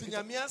revelation.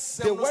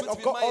 The word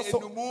of God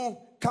also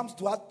comes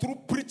to us through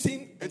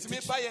preaching and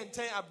teaching.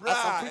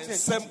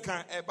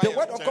 The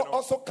word of God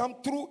also comes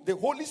through the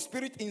Holy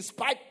Spirit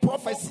inspired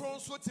prophecy.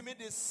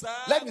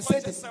 Let me say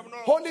this.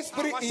 Holy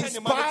Spirit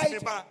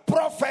inspired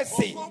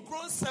prophecy.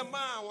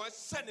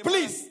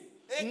 Please,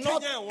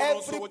 not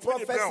every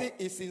prophecy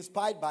is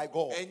inspired by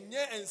God.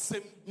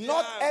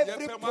 Not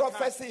every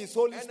prophecy is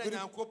Holy Spirit.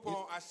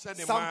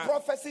 Some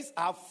prophecies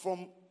are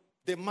from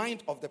the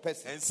mind of the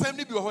person. Some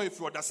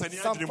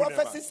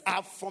prophecies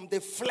are from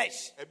the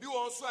flesh.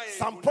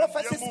 Some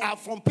prophecies are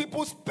from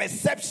people's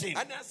perception.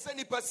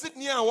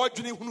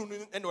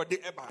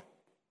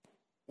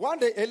 One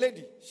day, a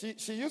lady,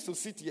 she used to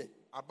sit here.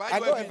 I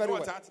know her very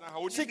well.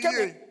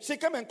 She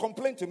came and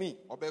complained to me.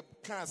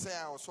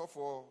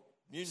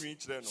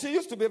 She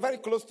used to be very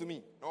close to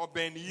me,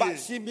 but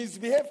she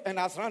misbehaved and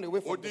has run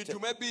away from the church.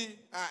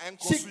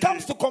 She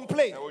comes to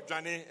complain.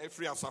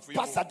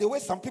 Pastor, the way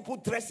some people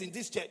dress in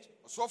this church,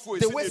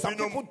 the way some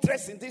people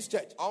dress in this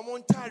church. I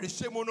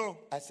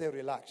say,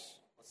 relax.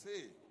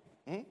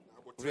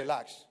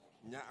 Relax.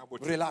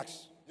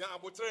 Relax.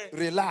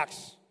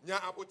 Relax.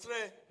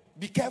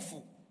 Be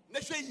careful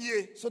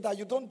so that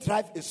you don't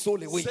drive a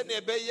soul away.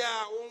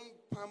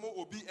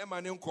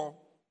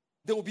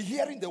 They will be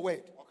hearing the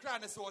word.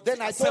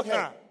 Then I told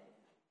her,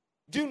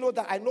 do you know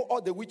that I know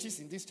all the witches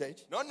in this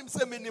church? I've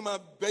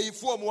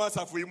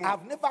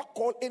never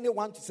called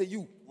anyone to say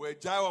you.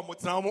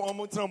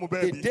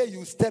 The day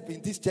you step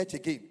in this church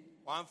again,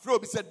 I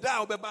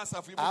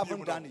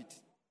haven't done it.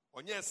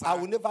 I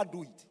will never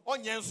do it.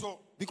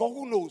 Because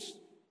who knows?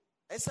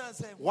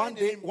 One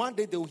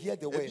day they will hear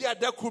the word.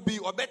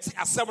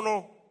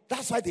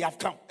 That's why they have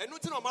come.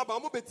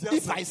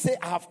 If I say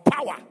I have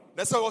power,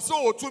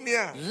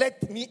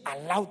 let me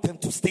allow them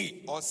to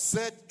stay.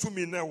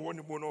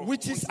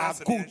 Witches are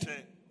good.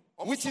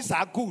 Witches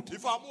are good.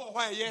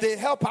 They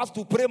help us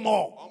to pray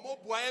more.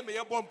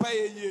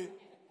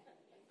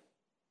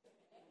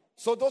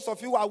 So those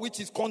of you who are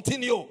witches,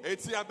 continue. The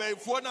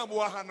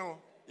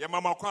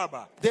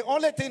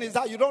only thing is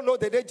that you don't know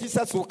the day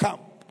Jesus will come.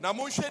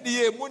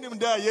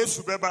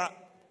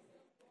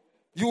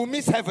 You will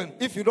miss heaven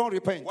if you don't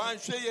repent.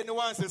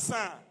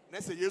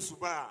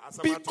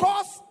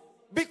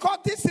 Because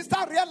this sister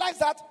realized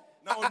that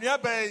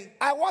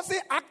I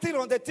wasn't acting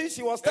on the thing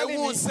she was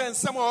telling me.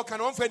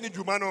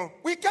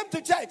 We came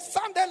to church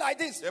Sunday like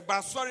this.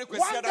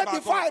 One day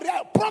before I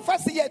read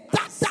prophecy,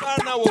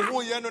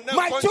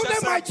 my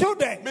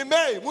children,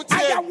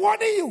 I am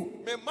warning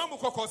you.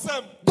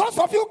 Those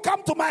of you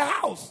come to my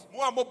house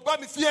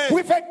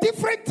with a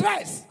different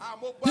dress.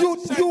 You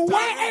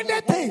wear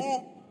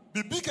anything.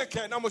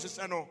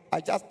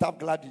 I just tapped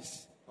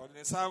Gladys. I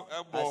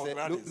said,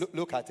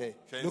 look at her.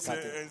 Look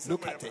at her.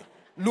 Look at her.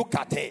 Look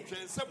at her.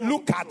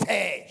 Look at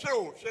her.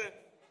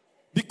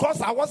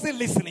 Because I wasn't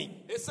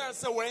listening.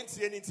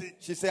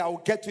 She said, I will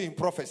get you in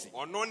prophecy.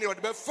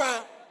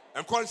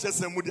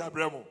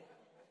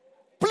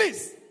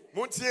 Please.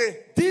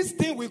 This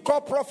thing we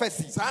call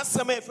prophecy.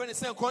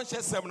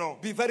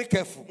 Be very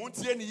careful.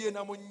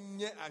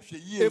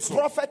 A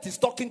prophet is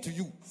talking to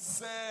you.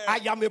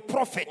 I am a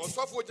prophet.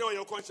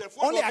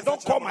 Only I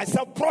don't call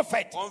myself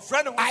prophet.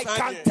 I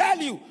can tell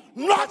you,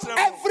 not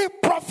every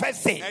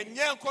prophecy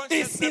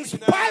is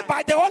inspired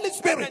by the Holy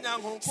Spirit.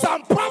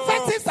 Some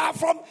prophecies are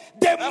from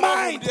the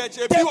mind,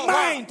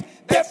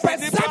 the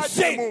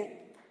perception.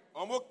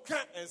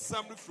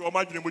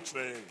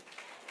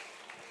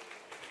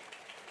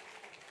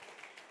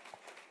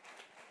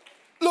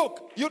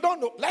 Look, you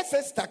don't know. Let's say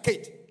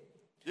Stakate.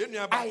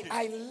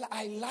 I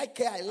like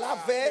her. I love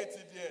her.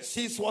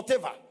 She's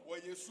whatever.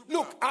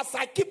 Look, as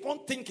I keep on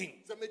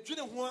thinking,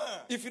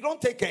 if you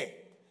don't take her,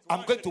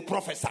 I'm going to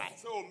prophesy.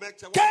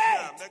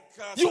 Kate,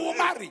 you will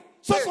marry.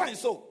 So and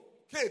so.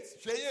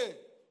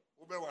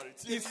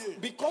 It's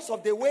because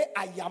of the way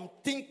I am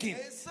thinking.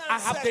 I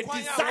have the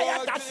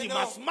desire that she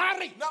must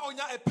marry.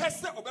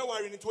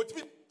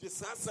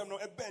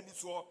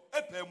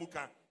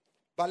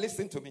 But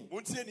listen to me.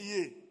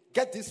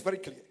 Get this very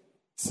clear.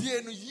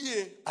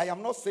 I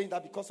am not saying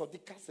that because of the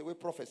castaway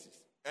prophecies.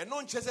 The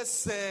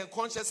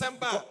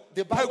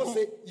Bible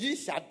says, ye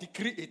shall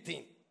decree a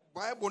thing,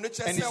 and it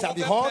shall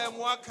be heard.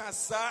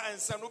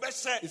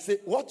 It says,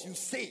 what you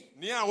say,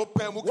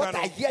 what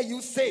I hear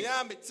you say.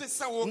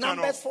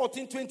 Numbers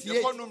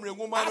 14:28.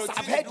 As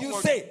I've heard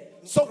you say,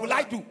 so will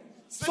I do.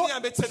 So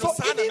even if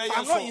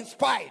I'm not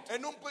inspired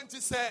and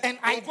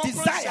I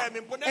desire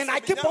and I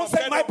keep on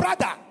saying, my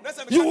brother,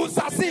 you will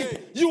succeed,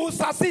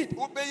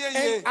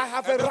 and I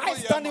have a right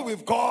standing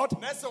with God,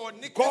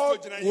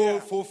 God will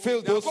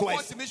fulfill those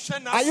words.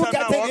 Are you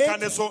getting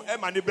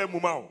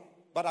it?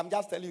 But I'm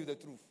just telling you the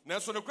truth.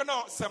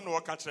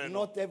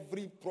 Not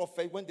every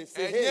prophet, when they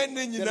say, hey,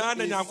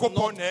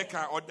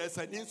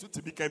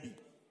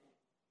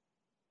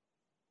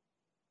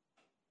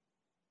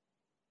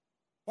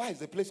 why is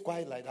the place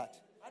quiet like that?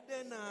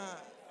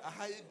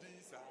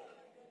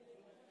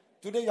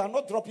 Today you are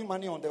not dropping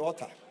money on the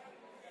altar.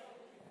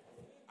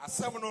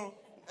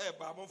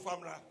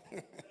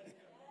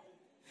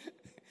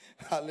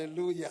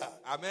 Hallelujah.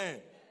 Amen.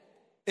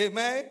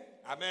 Amen.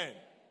 Amen.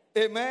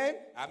 Amen.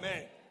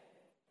 Amen.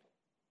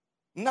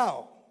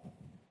 Now,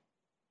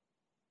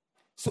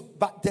 so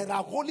but there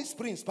are Holy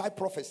Spirit inspired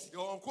prophecy.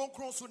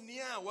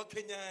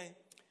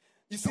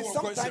 You see,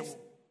 sometimes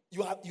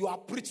you are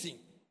preaching.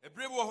 You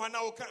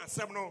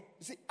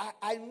see,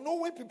 I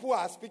know when people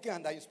are speaking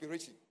under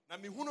inspiration, a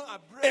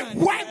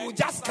word will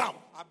just come.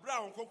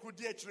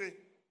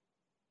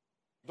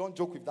 Don't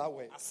joke with that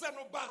word.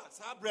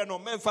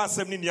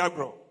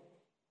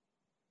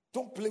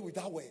 Don't play with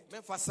that word.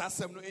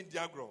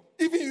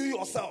 Even you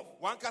yourself.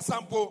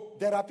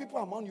 There are people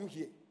among you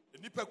here.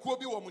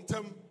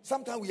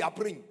 Sometimes we are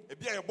praying.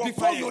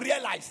 Before you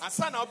realize,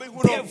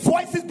 their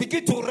voices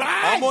begin to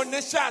rise.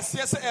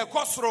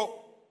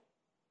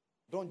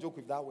 Don't joke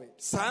with that word.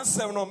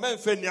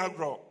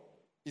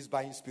 It's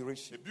by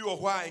inspiration.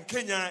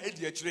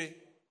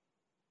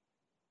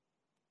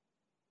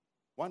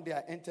 One day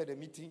I entered a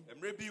meeting.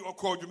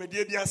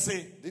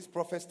 This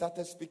prophet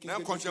started speaking. I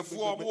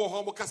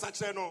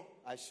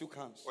shook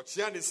hands. I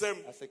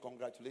said,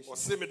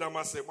 congratulations.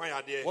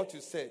 What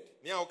you said,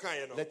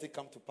 let it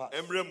come to pass.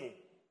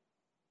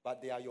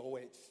 But they are your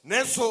words.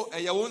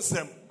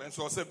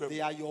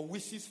 They are your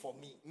wishes for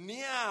me.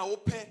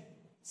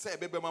 And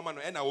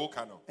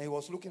he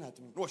was looking at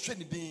me.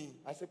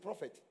 I said,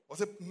 prophet,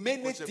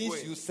 many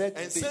things you said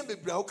today,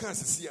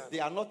 they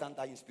are not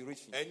under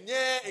inspiration.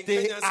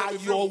 They are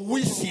your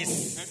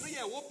wishes.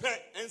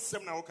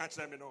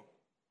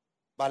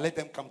 But let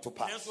them come to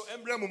pass.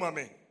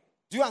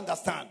 Do you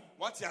understand?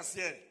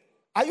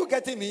 Are you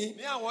getting me?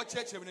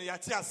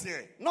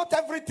 Not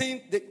everything.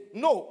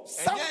 No.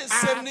 Some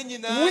are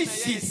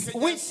wishes,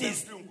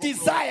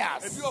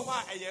 desires.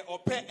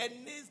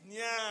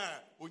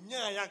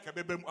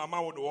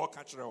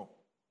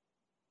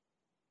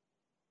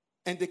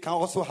 And they can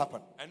also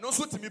happen.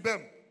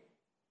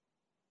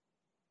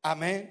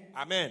 Amen.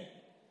 Amen.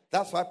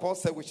 That's why Paul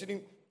said we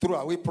shouldn't throw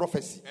away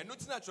prophecy.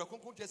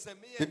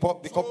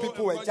 Because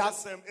people were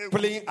just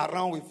playing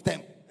around with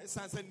them.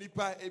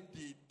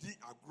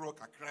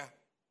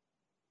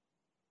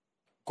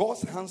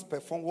 God's hands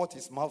perform what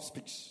his mouth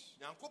speaks.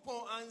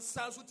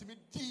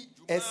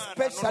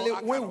 Especially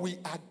when we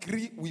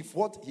agree with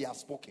what he has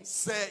spoken.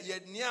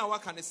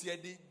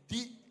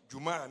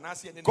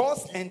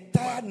 God's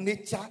entire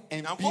nature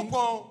and being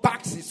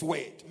backs his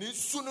word.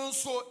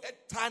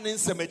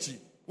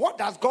 What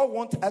does God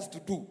want us to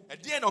do?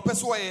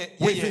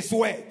 With his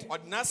word,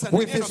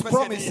 with his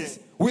promises,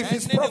 with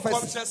his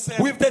prophecies,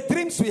 with the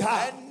dreams we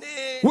have,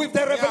 with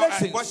the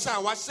revelations.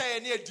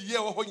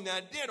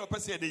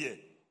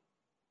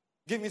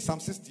 Give me Psalm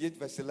 68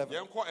 verse 11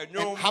 and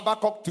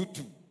Habakkuk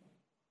 2:2.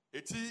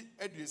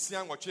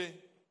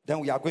 Then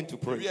we are going to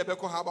pray.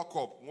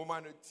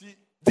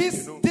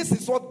 This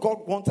is what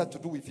God wanted to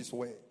do with his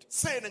word.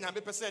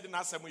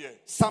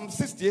 Psalm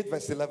 68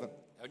 verse 11.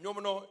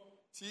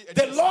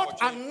 The Lord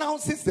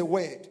announces the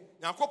word,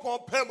 and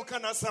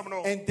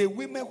the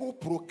women who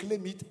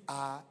proclaim it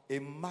are a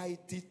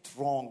mighty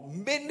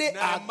throng. Many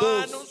are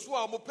those.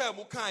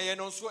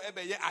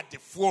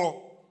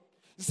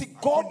 You see,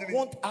 God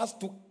wants us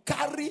to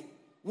carry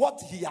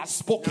what he has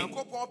spoken.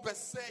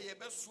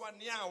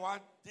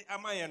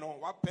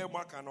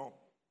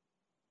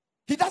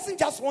 He doesn't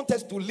just want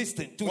us to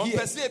listen, to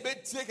hear.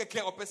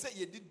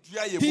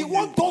 He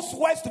wants those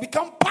words to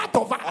become part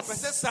of us.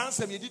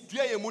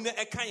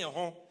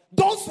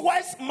 Those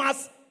words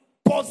must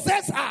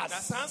possess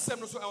us.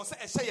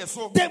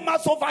 They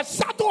must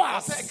overshadow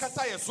us.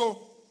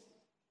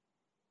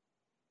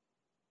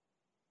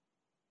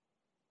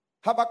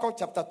 Habakkuk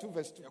chapter 2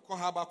 verse 2.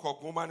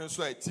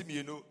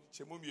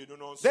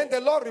 Then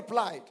the Lord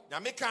replied,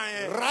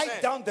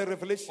 write down the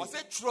revelation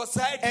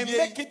and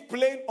make it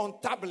plain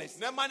on tablets,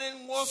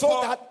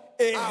 so that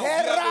a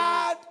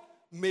herald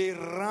may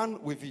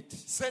run with it.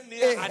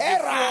 A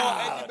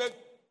herald,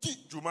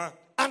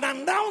 an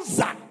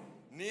announcer.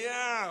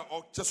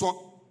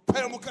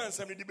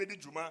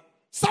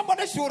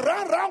 Somebody should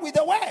run with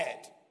the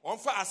word.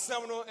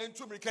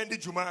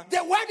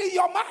 The word in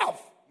your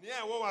mouth.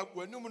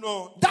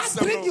 That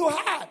dream you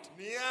had,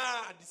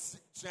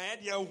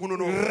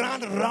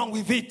 run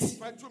with it.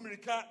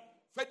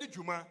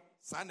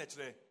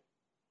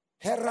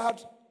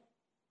 Herald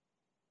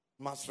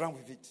must run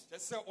with it.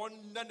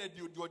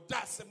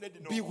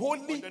 Be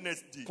wholly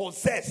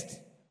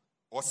possessed.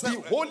 Be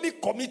wholly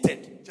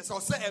committed.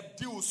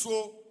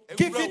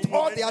 Give it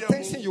all the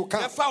attention you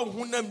can.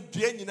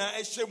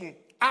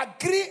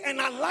 Agree and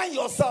align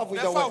yourself with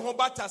the word.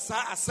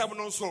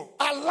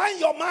 Align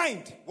your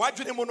mind,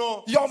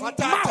 your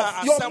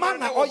mouth, your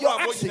manner, or your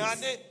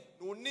actions.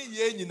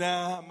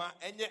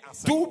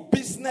 Do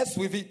business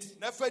with it.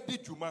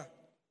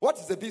 What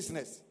is the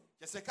business?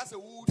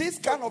 This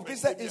kind of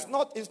business is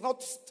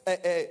not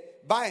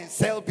buy and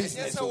sell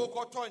business. No,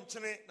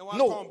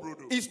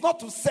 it's not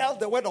to sell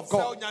the word of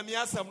God.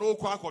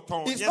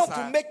 It's not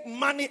to make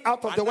money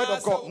out of the word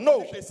of God.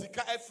 No.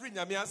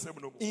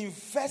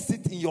 Invest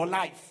it in your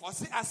life.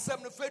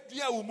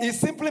 It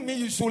simply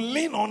means you should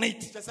lean on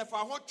it.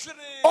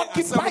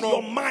 Occupy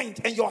your mind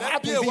and your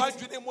heart with it.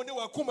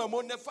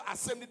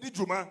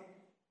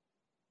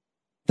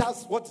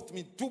 That's what it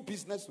means. Do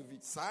business with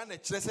it.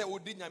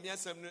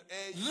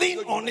 Lean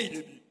on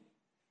it.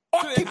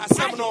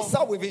 Occupy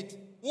yourself with it.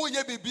 The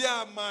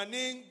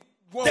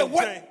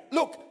word,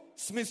 look,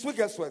 Smith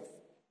Wigglesworth,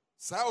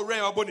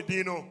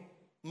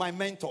 my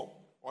mentor,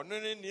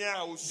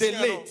 the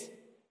late.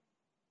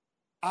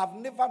 I've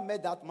never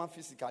met that man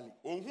physically.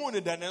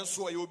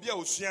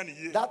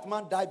 That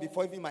man died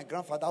before even my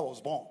grandfather was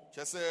born.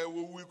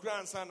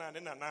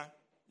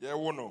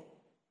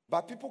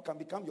 But people can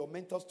become your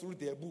mentors through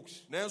their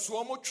books, through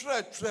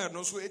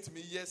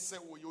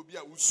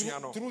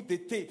the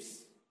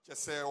tapes. I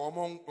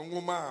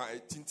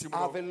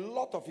have a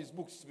lot of his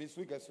books.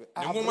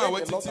 I have read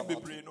a lot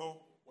about him.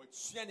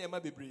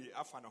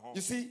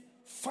 You see,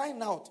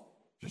 find out.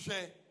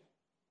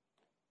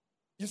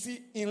 You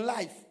see, in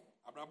life,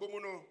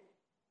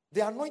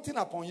 the anointing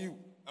upon you,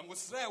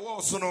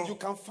 you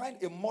can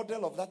find a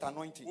model of that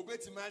anointing.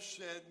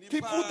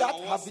 People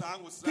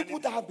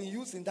that have been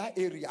used in that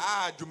area,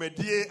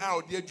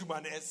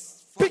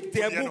 pick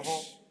their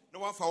books.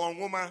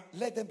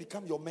 Let them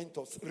become your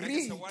mentors.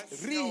 Read a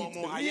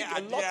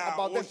lot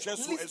about them.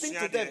 Listen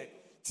to them.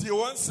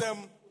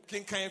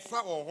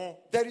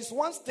 There is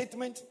one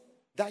statement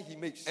that he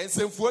makes.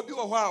 Say,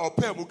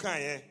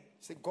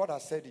 God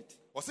has said it.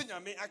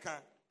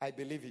 I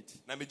believe it.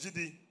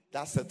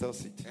 That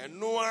settles it.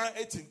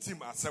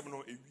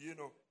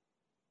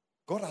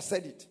 God has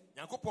said it.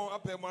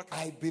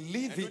 I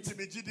believe it.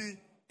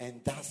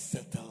 And that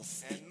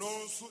settles it.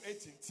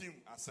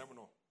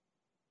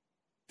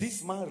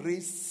 This man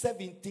raised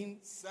 17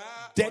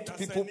 dead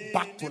people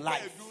back to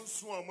life,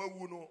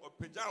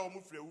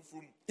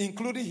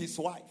 including his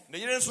wife.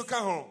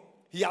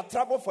 He had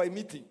traveled for a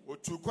meeting.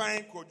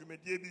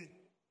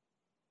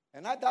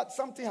 And I thought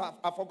something,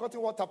 I've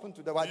forgotten what happened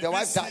to the wife. The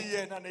wife died.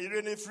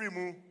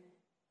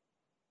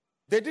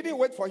 They didn't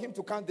wait for him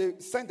to come. They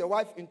sent the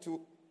wife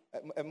into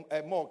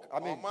a morgue.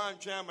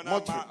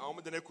 Mortuary.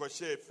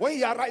 When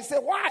he arrived, he said,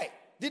 why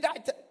did I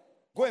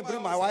go and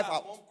bring my wife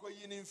out?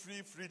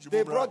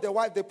 They brought the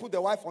wife. They put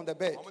the wife on the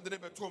bed.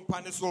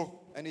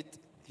 And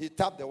he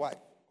tapped the wife.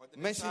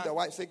 Mentioned the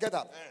wife. Say, get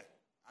up.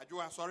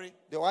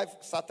 The wife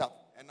sat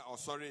up.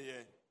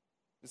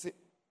 You see?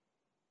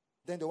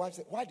 Then the wife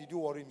said, why did you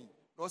worry me?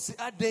 Why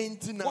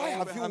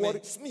have you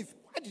worried? Smith,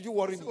 why did you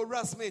worry me?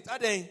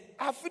 I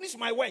have finished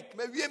my work.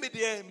 I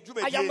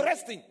am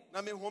resting.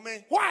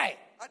 Why?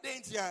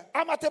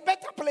 I'm at a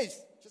better place.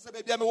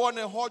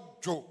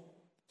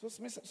 So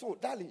Smith said, so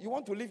darling, you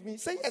want to leave me?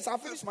 Say yes, I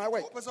finished my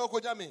work.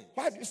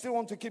 Why do you still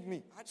want to keep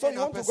me? So you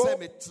want to go?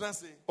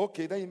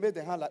 Okay, then he made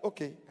the hand like,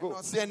 okay, go.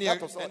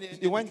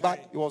 He went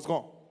back, he was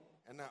gone.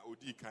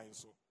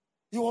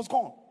 He was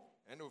gone.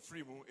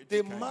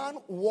 The man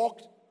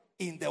walked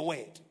in the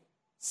word.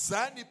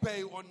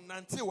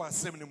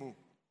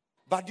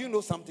 But do you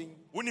know something?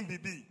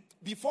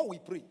 Before we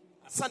pray,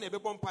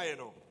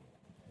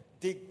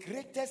 the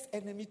greatest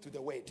enemy to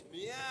the word,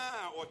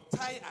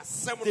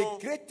 the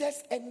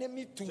greatest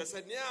enemy to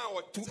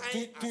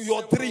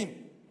your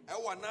dream,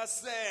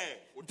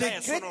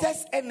 the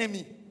greatest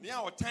enemy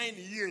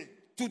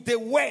to the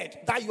word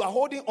that you are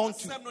holding on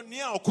to,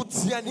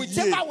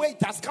 whichever way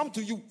it has come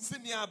to you,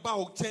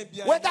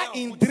 whether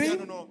in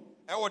dream,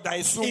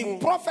 in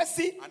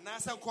prophecy,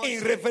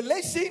 in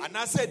revelation,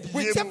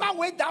 whichever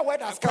way that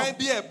word has come,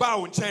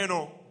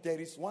 there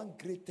is one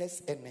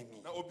greatest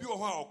enemy.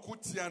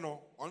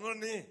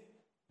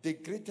 The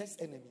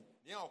greatest enemy.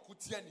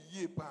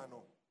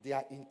 They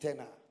are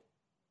internal.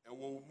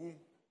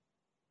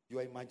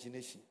 Your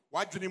imagination.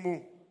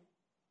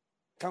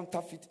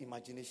 Counterfeit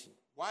imagination.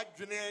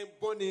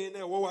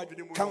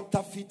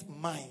 Counterfeit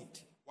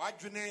mind.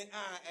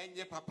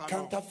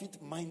 Counterfeit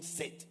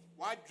mindset.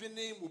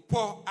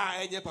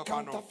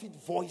 Counterfeit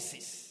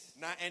voices.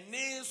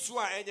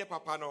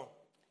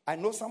 I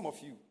know some of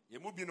you,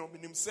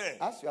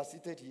 as you are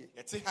seated here,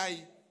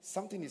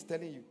 something is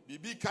telling you,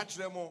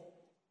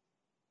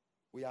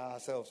 we are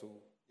ourselves.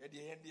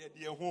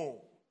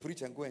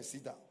 Preach and go and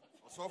sit down.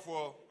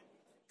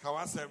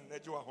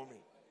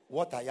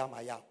 What I am,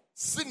 I am.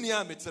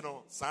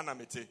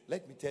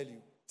 Let me tell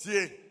you,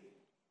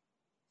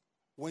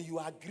 when you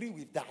agree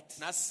with that,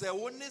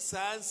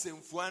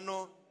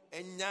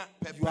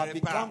 you have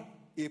become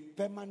a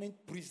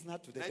permanent prisoner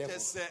to the devil.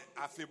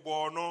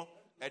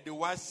 A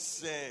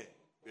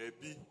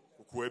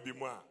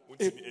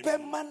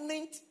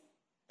permanent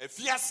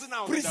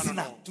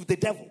prisoner to the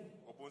devil.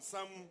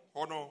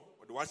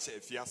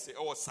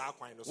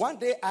 One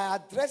day I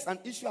addressed an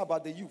issue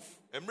about the youth.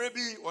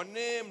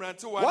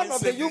 One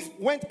of the youth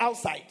went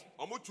outside.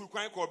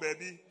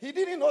 He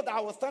didn't know that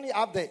I was standing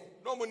up there.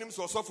 And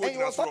he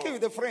was talking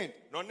with a friend.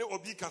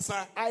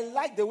 I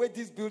like the way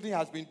this building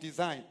has been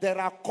designed. There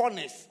are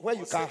corners where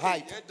you can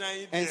hide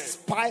and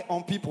spy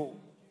on people.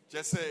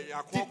 You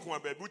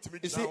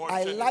see,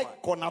 I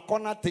like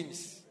corner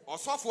things.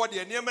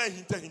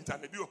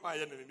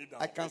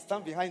 I can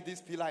stand behind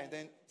this pillar and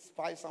then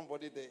spy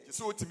somebody there.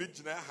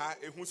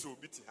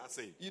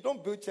 You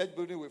don't build church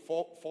building with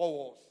four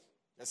walls.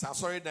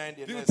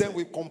 Build them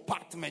with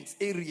compartments,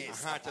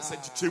 areas.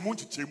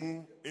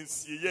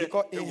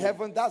 Because in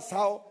heaven, that's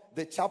how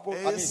the chapel,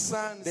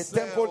 the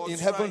temple in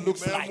heaven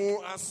looks like. He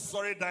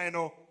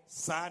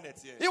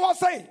was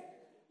saying,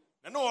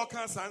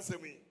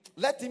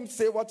 let him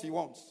say what he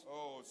wants.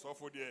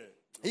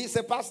 He's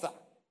a pastor.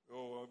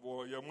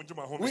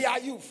 We are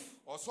youth.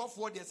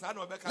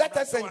 Let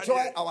us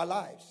enjoy our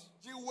lives.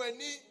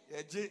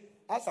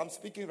 As I'm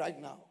speaking right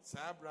now,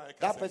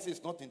 that person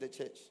is not in the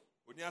church.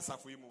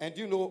 And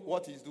do you know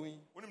what he's doing?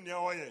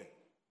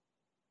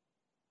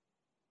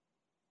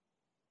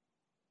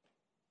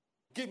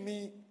 Give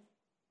me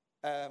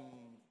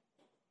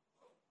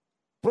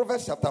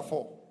Proverbs chapter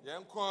 4.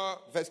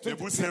 Verse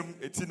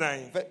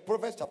 23.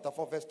 Proverbs chapter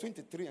 4, verse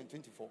 23 and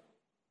 24.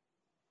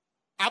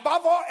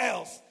 Above all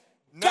else,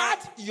 guard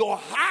your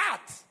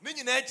heart.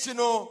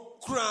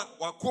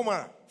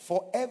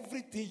 For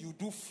everything you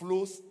do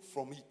flows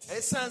from it.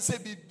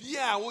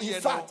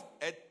 In fact,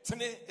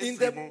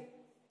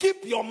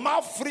 keep your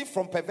mouth free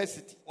from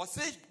perversity.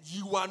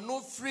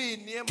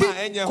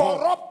 Keep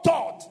corrupt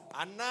thought,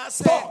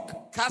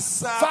 talk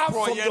far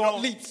from your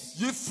lips.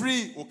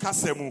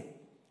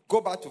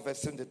 Go back to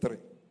verse 23.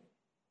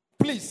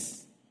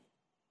 Please,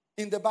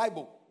 in the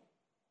Bible,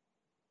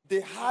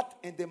 the heart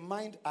and the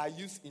mind are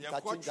used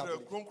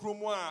interchangeably.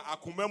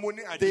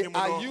 They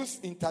are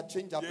used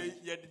interchangeably.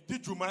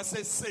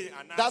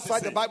 That's why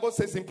the Bible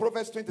says in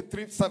Proverbs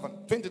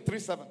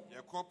 23:7,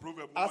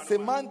 as a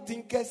man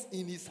thinketh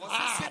in his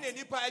heart,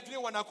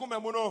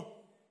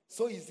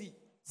 so is he.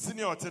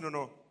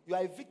 You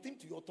are a victim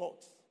to your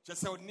thoughts. That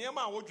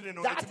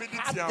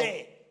heart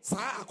there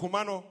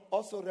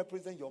also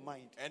represent your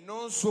mind.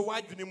 These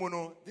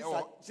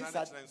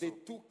are the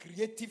two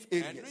creative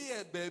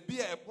areas.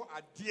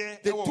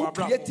 The two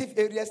creative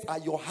areas are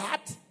your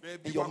heart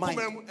and your mind.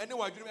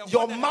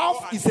 Your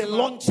mouth is a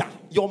launcher.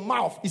 Your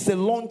mouth is a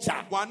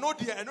launcher.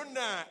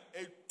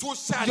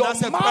 Your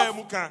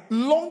mouth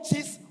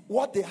launches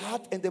what the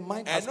heart and the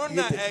mind has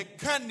created.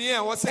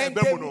 And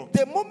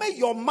the moment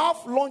your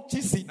mouth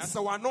launches it,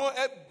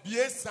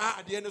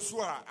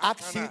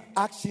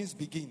 actions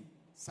begin.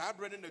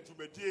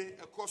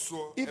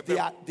 If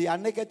they are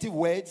negative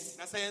words,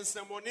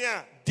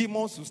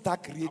 demons will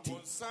start creating.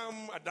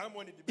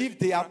 If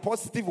they are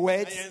positive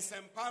words,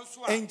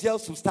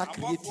 angels will start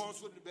creating.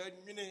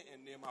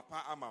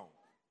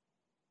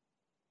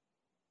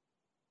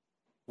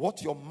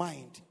 What your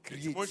mind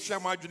creates,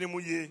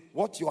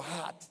 what your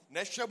heart,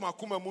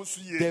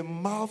 the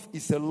mouth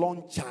is a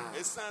launcher.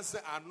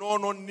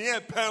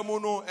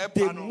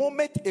 The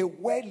moment a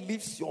word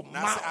leaves your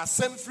mouth,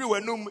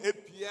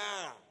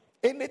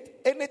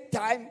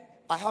 anytime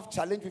I have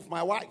challenge with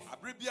my wife,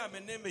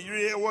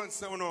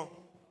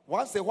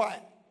 once a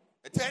while,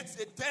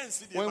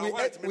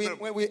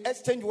 When we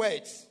exchange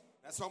words,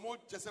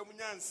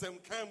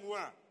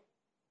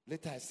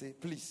 later I say,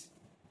 please,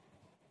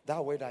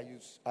 that word I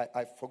use,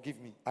 I forgive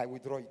me. I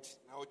withdraw it.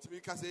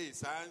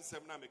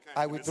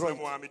 I withdraw it.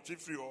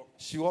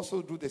 She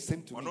also do the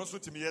same to me.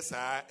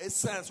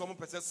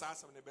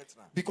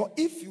 Because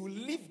if you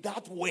leave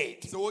that word,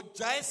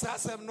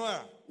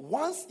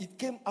 once it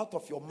came out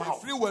of your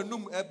mouth,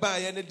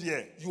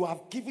 you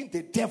have given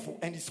the devil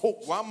and his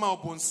host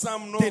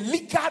the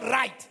legal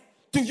right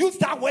to use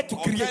that word to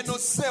create,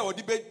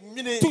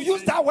 to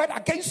use that word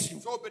against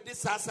you.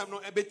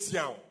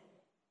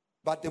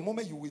 But the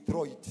moment you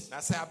withdraw it,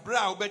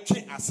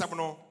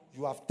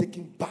 you have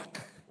taken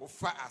back.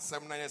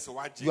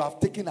 You have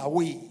taken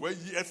away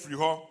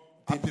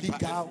the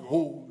legal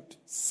hold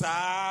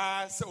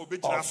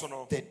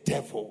of the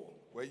devil.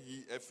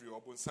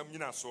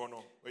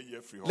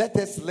 Let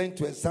us learn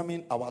to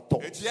examine our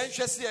thoughts,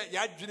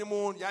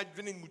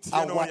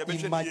 our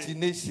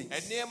imaginations.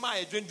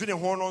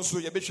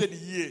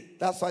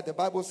 That's why the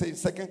Bible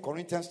says in 2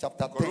 Corinthians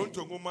chapter 10,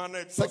 2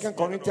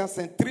 Corinthians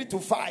 10,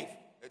 3-5,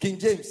 King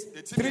James,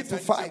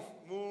 3-5.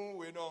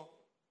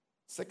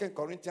 2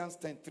 Corinthians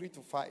 10,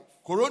 3-5.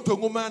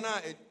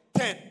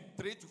 10,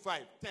 3-5.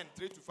 10,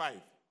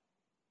 3-5.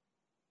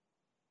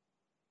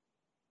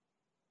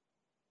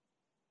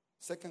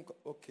 Second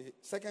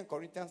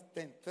Corinthians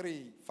 10,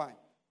 3, fine.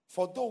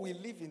 For though we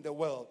live in the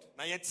world,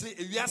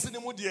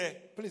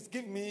 please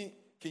give me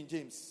King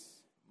James.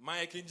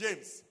 My King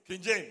James.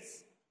 King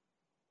James.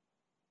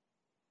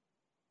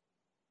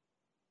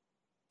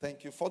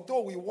 Thank you. For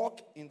though we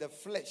walk in the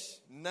flesh,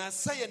 we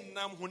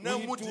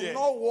do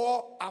not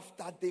war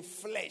after the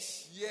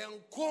flesh.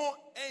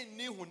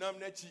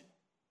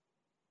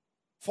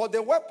 For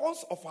the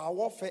weapons of our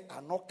warfare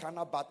are not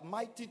carnal, but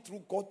mighty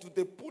through God to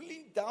the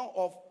pulling down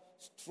of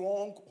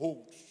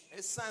strongholds,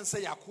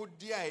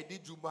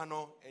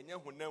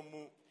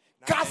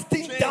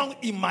 casting down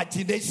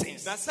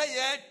imaginations and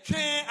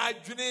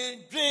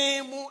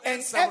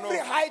every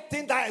high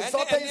thing that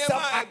exalted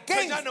itself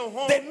against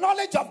the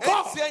knowledge of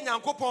God,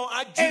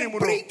 and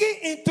bringing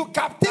into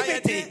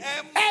captivity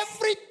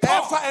every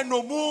thought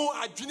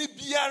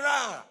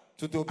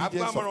to the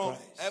obedience of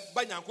Christ.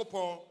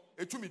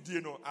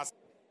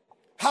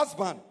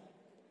 Husband,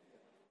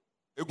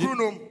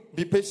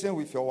 be patient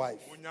with your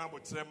wife.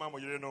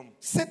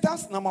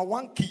 Satan's number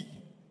one key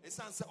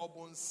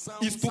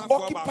is to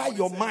occupy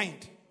your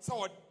mind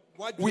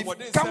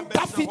with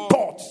counterfeit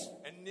thoughts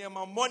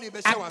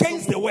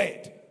against the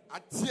word.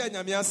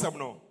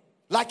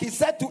 Like he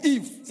said to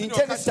Eve in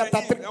Genesis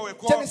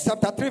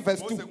chapter 3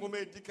 verse 2.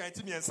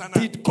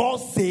 Did God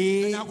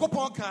say?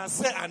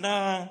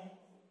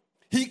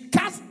 He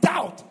cast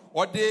doubt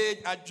on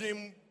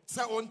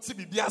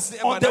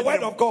the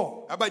word of God.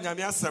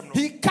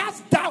 He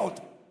cast doubt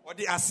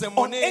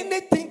on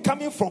anything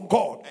coming from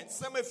God,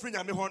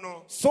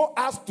 so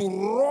as to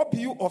rob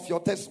you of your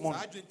testimony,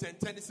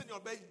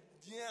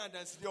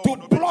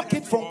 to block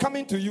it from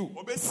coming to you,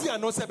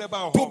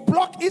 to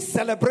block its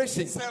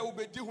celebration,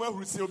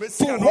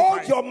 to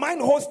hold your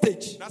mind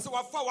hostage.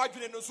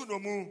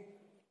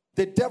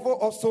 The devil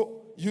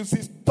also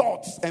uses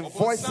thoughts and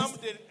voices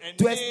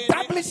to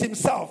establish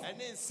himself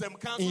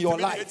in your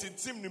life.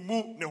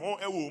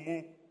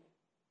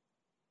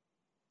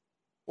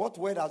 What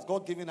word has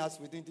God given us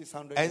within this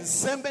 100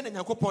 years?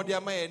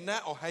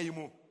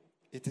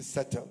 It is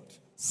settled.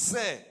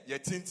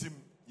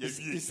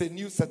 It's a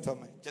new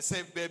settlement. It's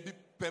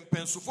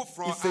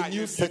a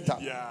new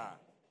setup.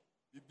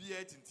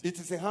 It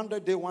is a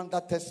 100-day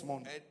wonder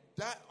testimony.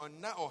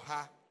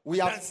 We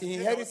have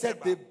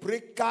inherited the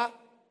breaker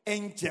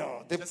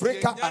angel, the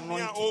breaker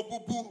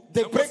anointing,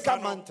 the breaker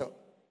mantle.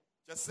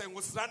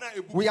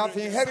 We have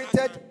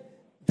inherited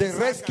the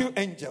rescue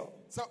angel.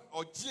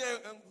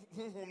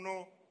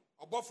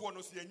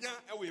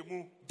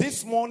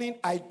 This morning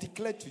I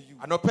declare to you.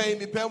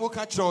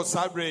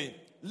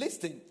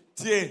 Listen.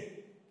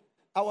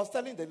 I was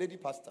telling the lady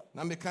pastor.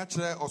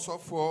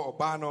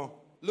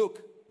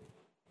 Look,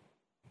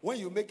 when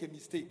you make a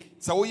mistake,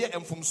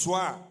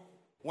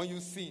 when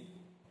you sin,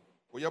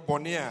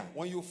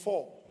 when you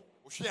fall,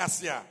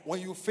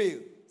 when you fail,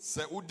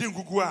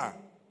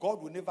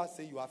 God will never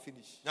say you are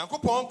finished.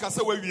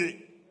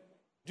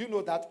 Do you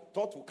know that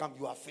thought will come,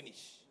 you are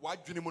finished?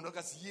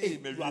 Hey,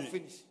 you are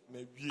finished.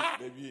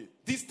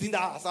 This thing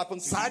that has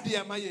happened to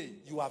you,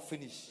 you are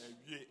finished.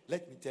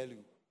 Let me tell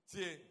you,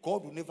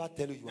 God will never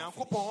tell you you are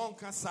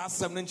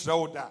finished.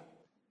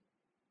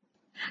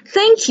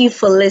 Thank you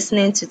for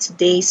listening to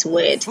today's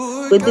word.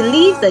 We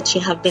believe that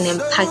you have been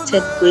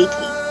impacted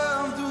greatly.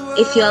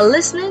 If you are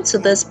listening to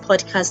this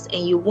podcast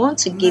and you want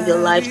to give your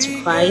life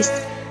to Christ,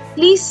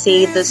 please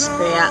say this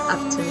prayer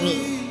after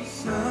me.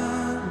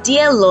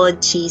 Dear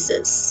Lord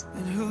Jesus,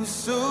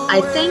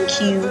 I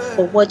thank you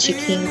for what you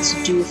came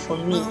to do for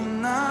me.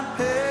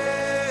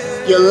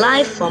 Your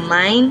life for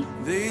mine,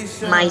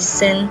 my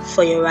sin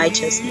for your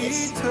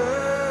righteousness.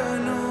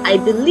 I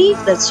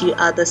believe that you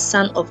are the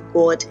Son of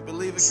God,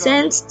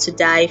 sent to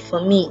die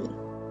for me.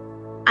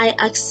 I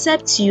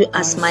accept you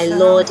as my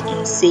Lord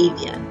and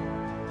Savior.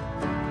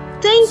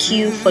 Thank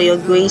you for your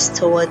grace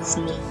towards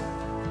me.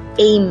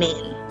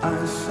 Amen.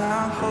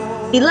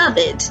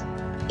 Beloved,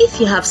 if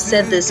you have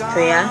said this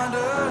prayer,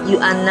 you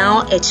are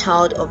now a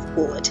child of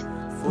God.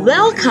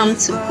 Welcome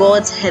to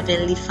God's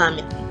heavenly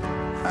family.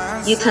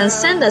 You can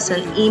send us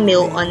an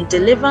email on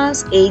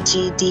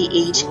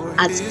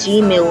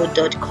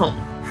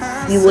deliveranceagdh@gmail.com.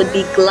 We would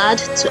be glad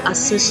to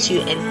assist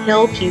you and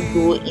help you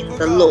grow in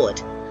the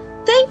Lord.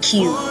 Thank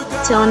you.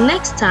 Till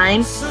next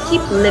time,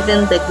 keep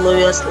living the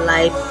glorious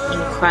life in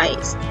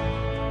Christ.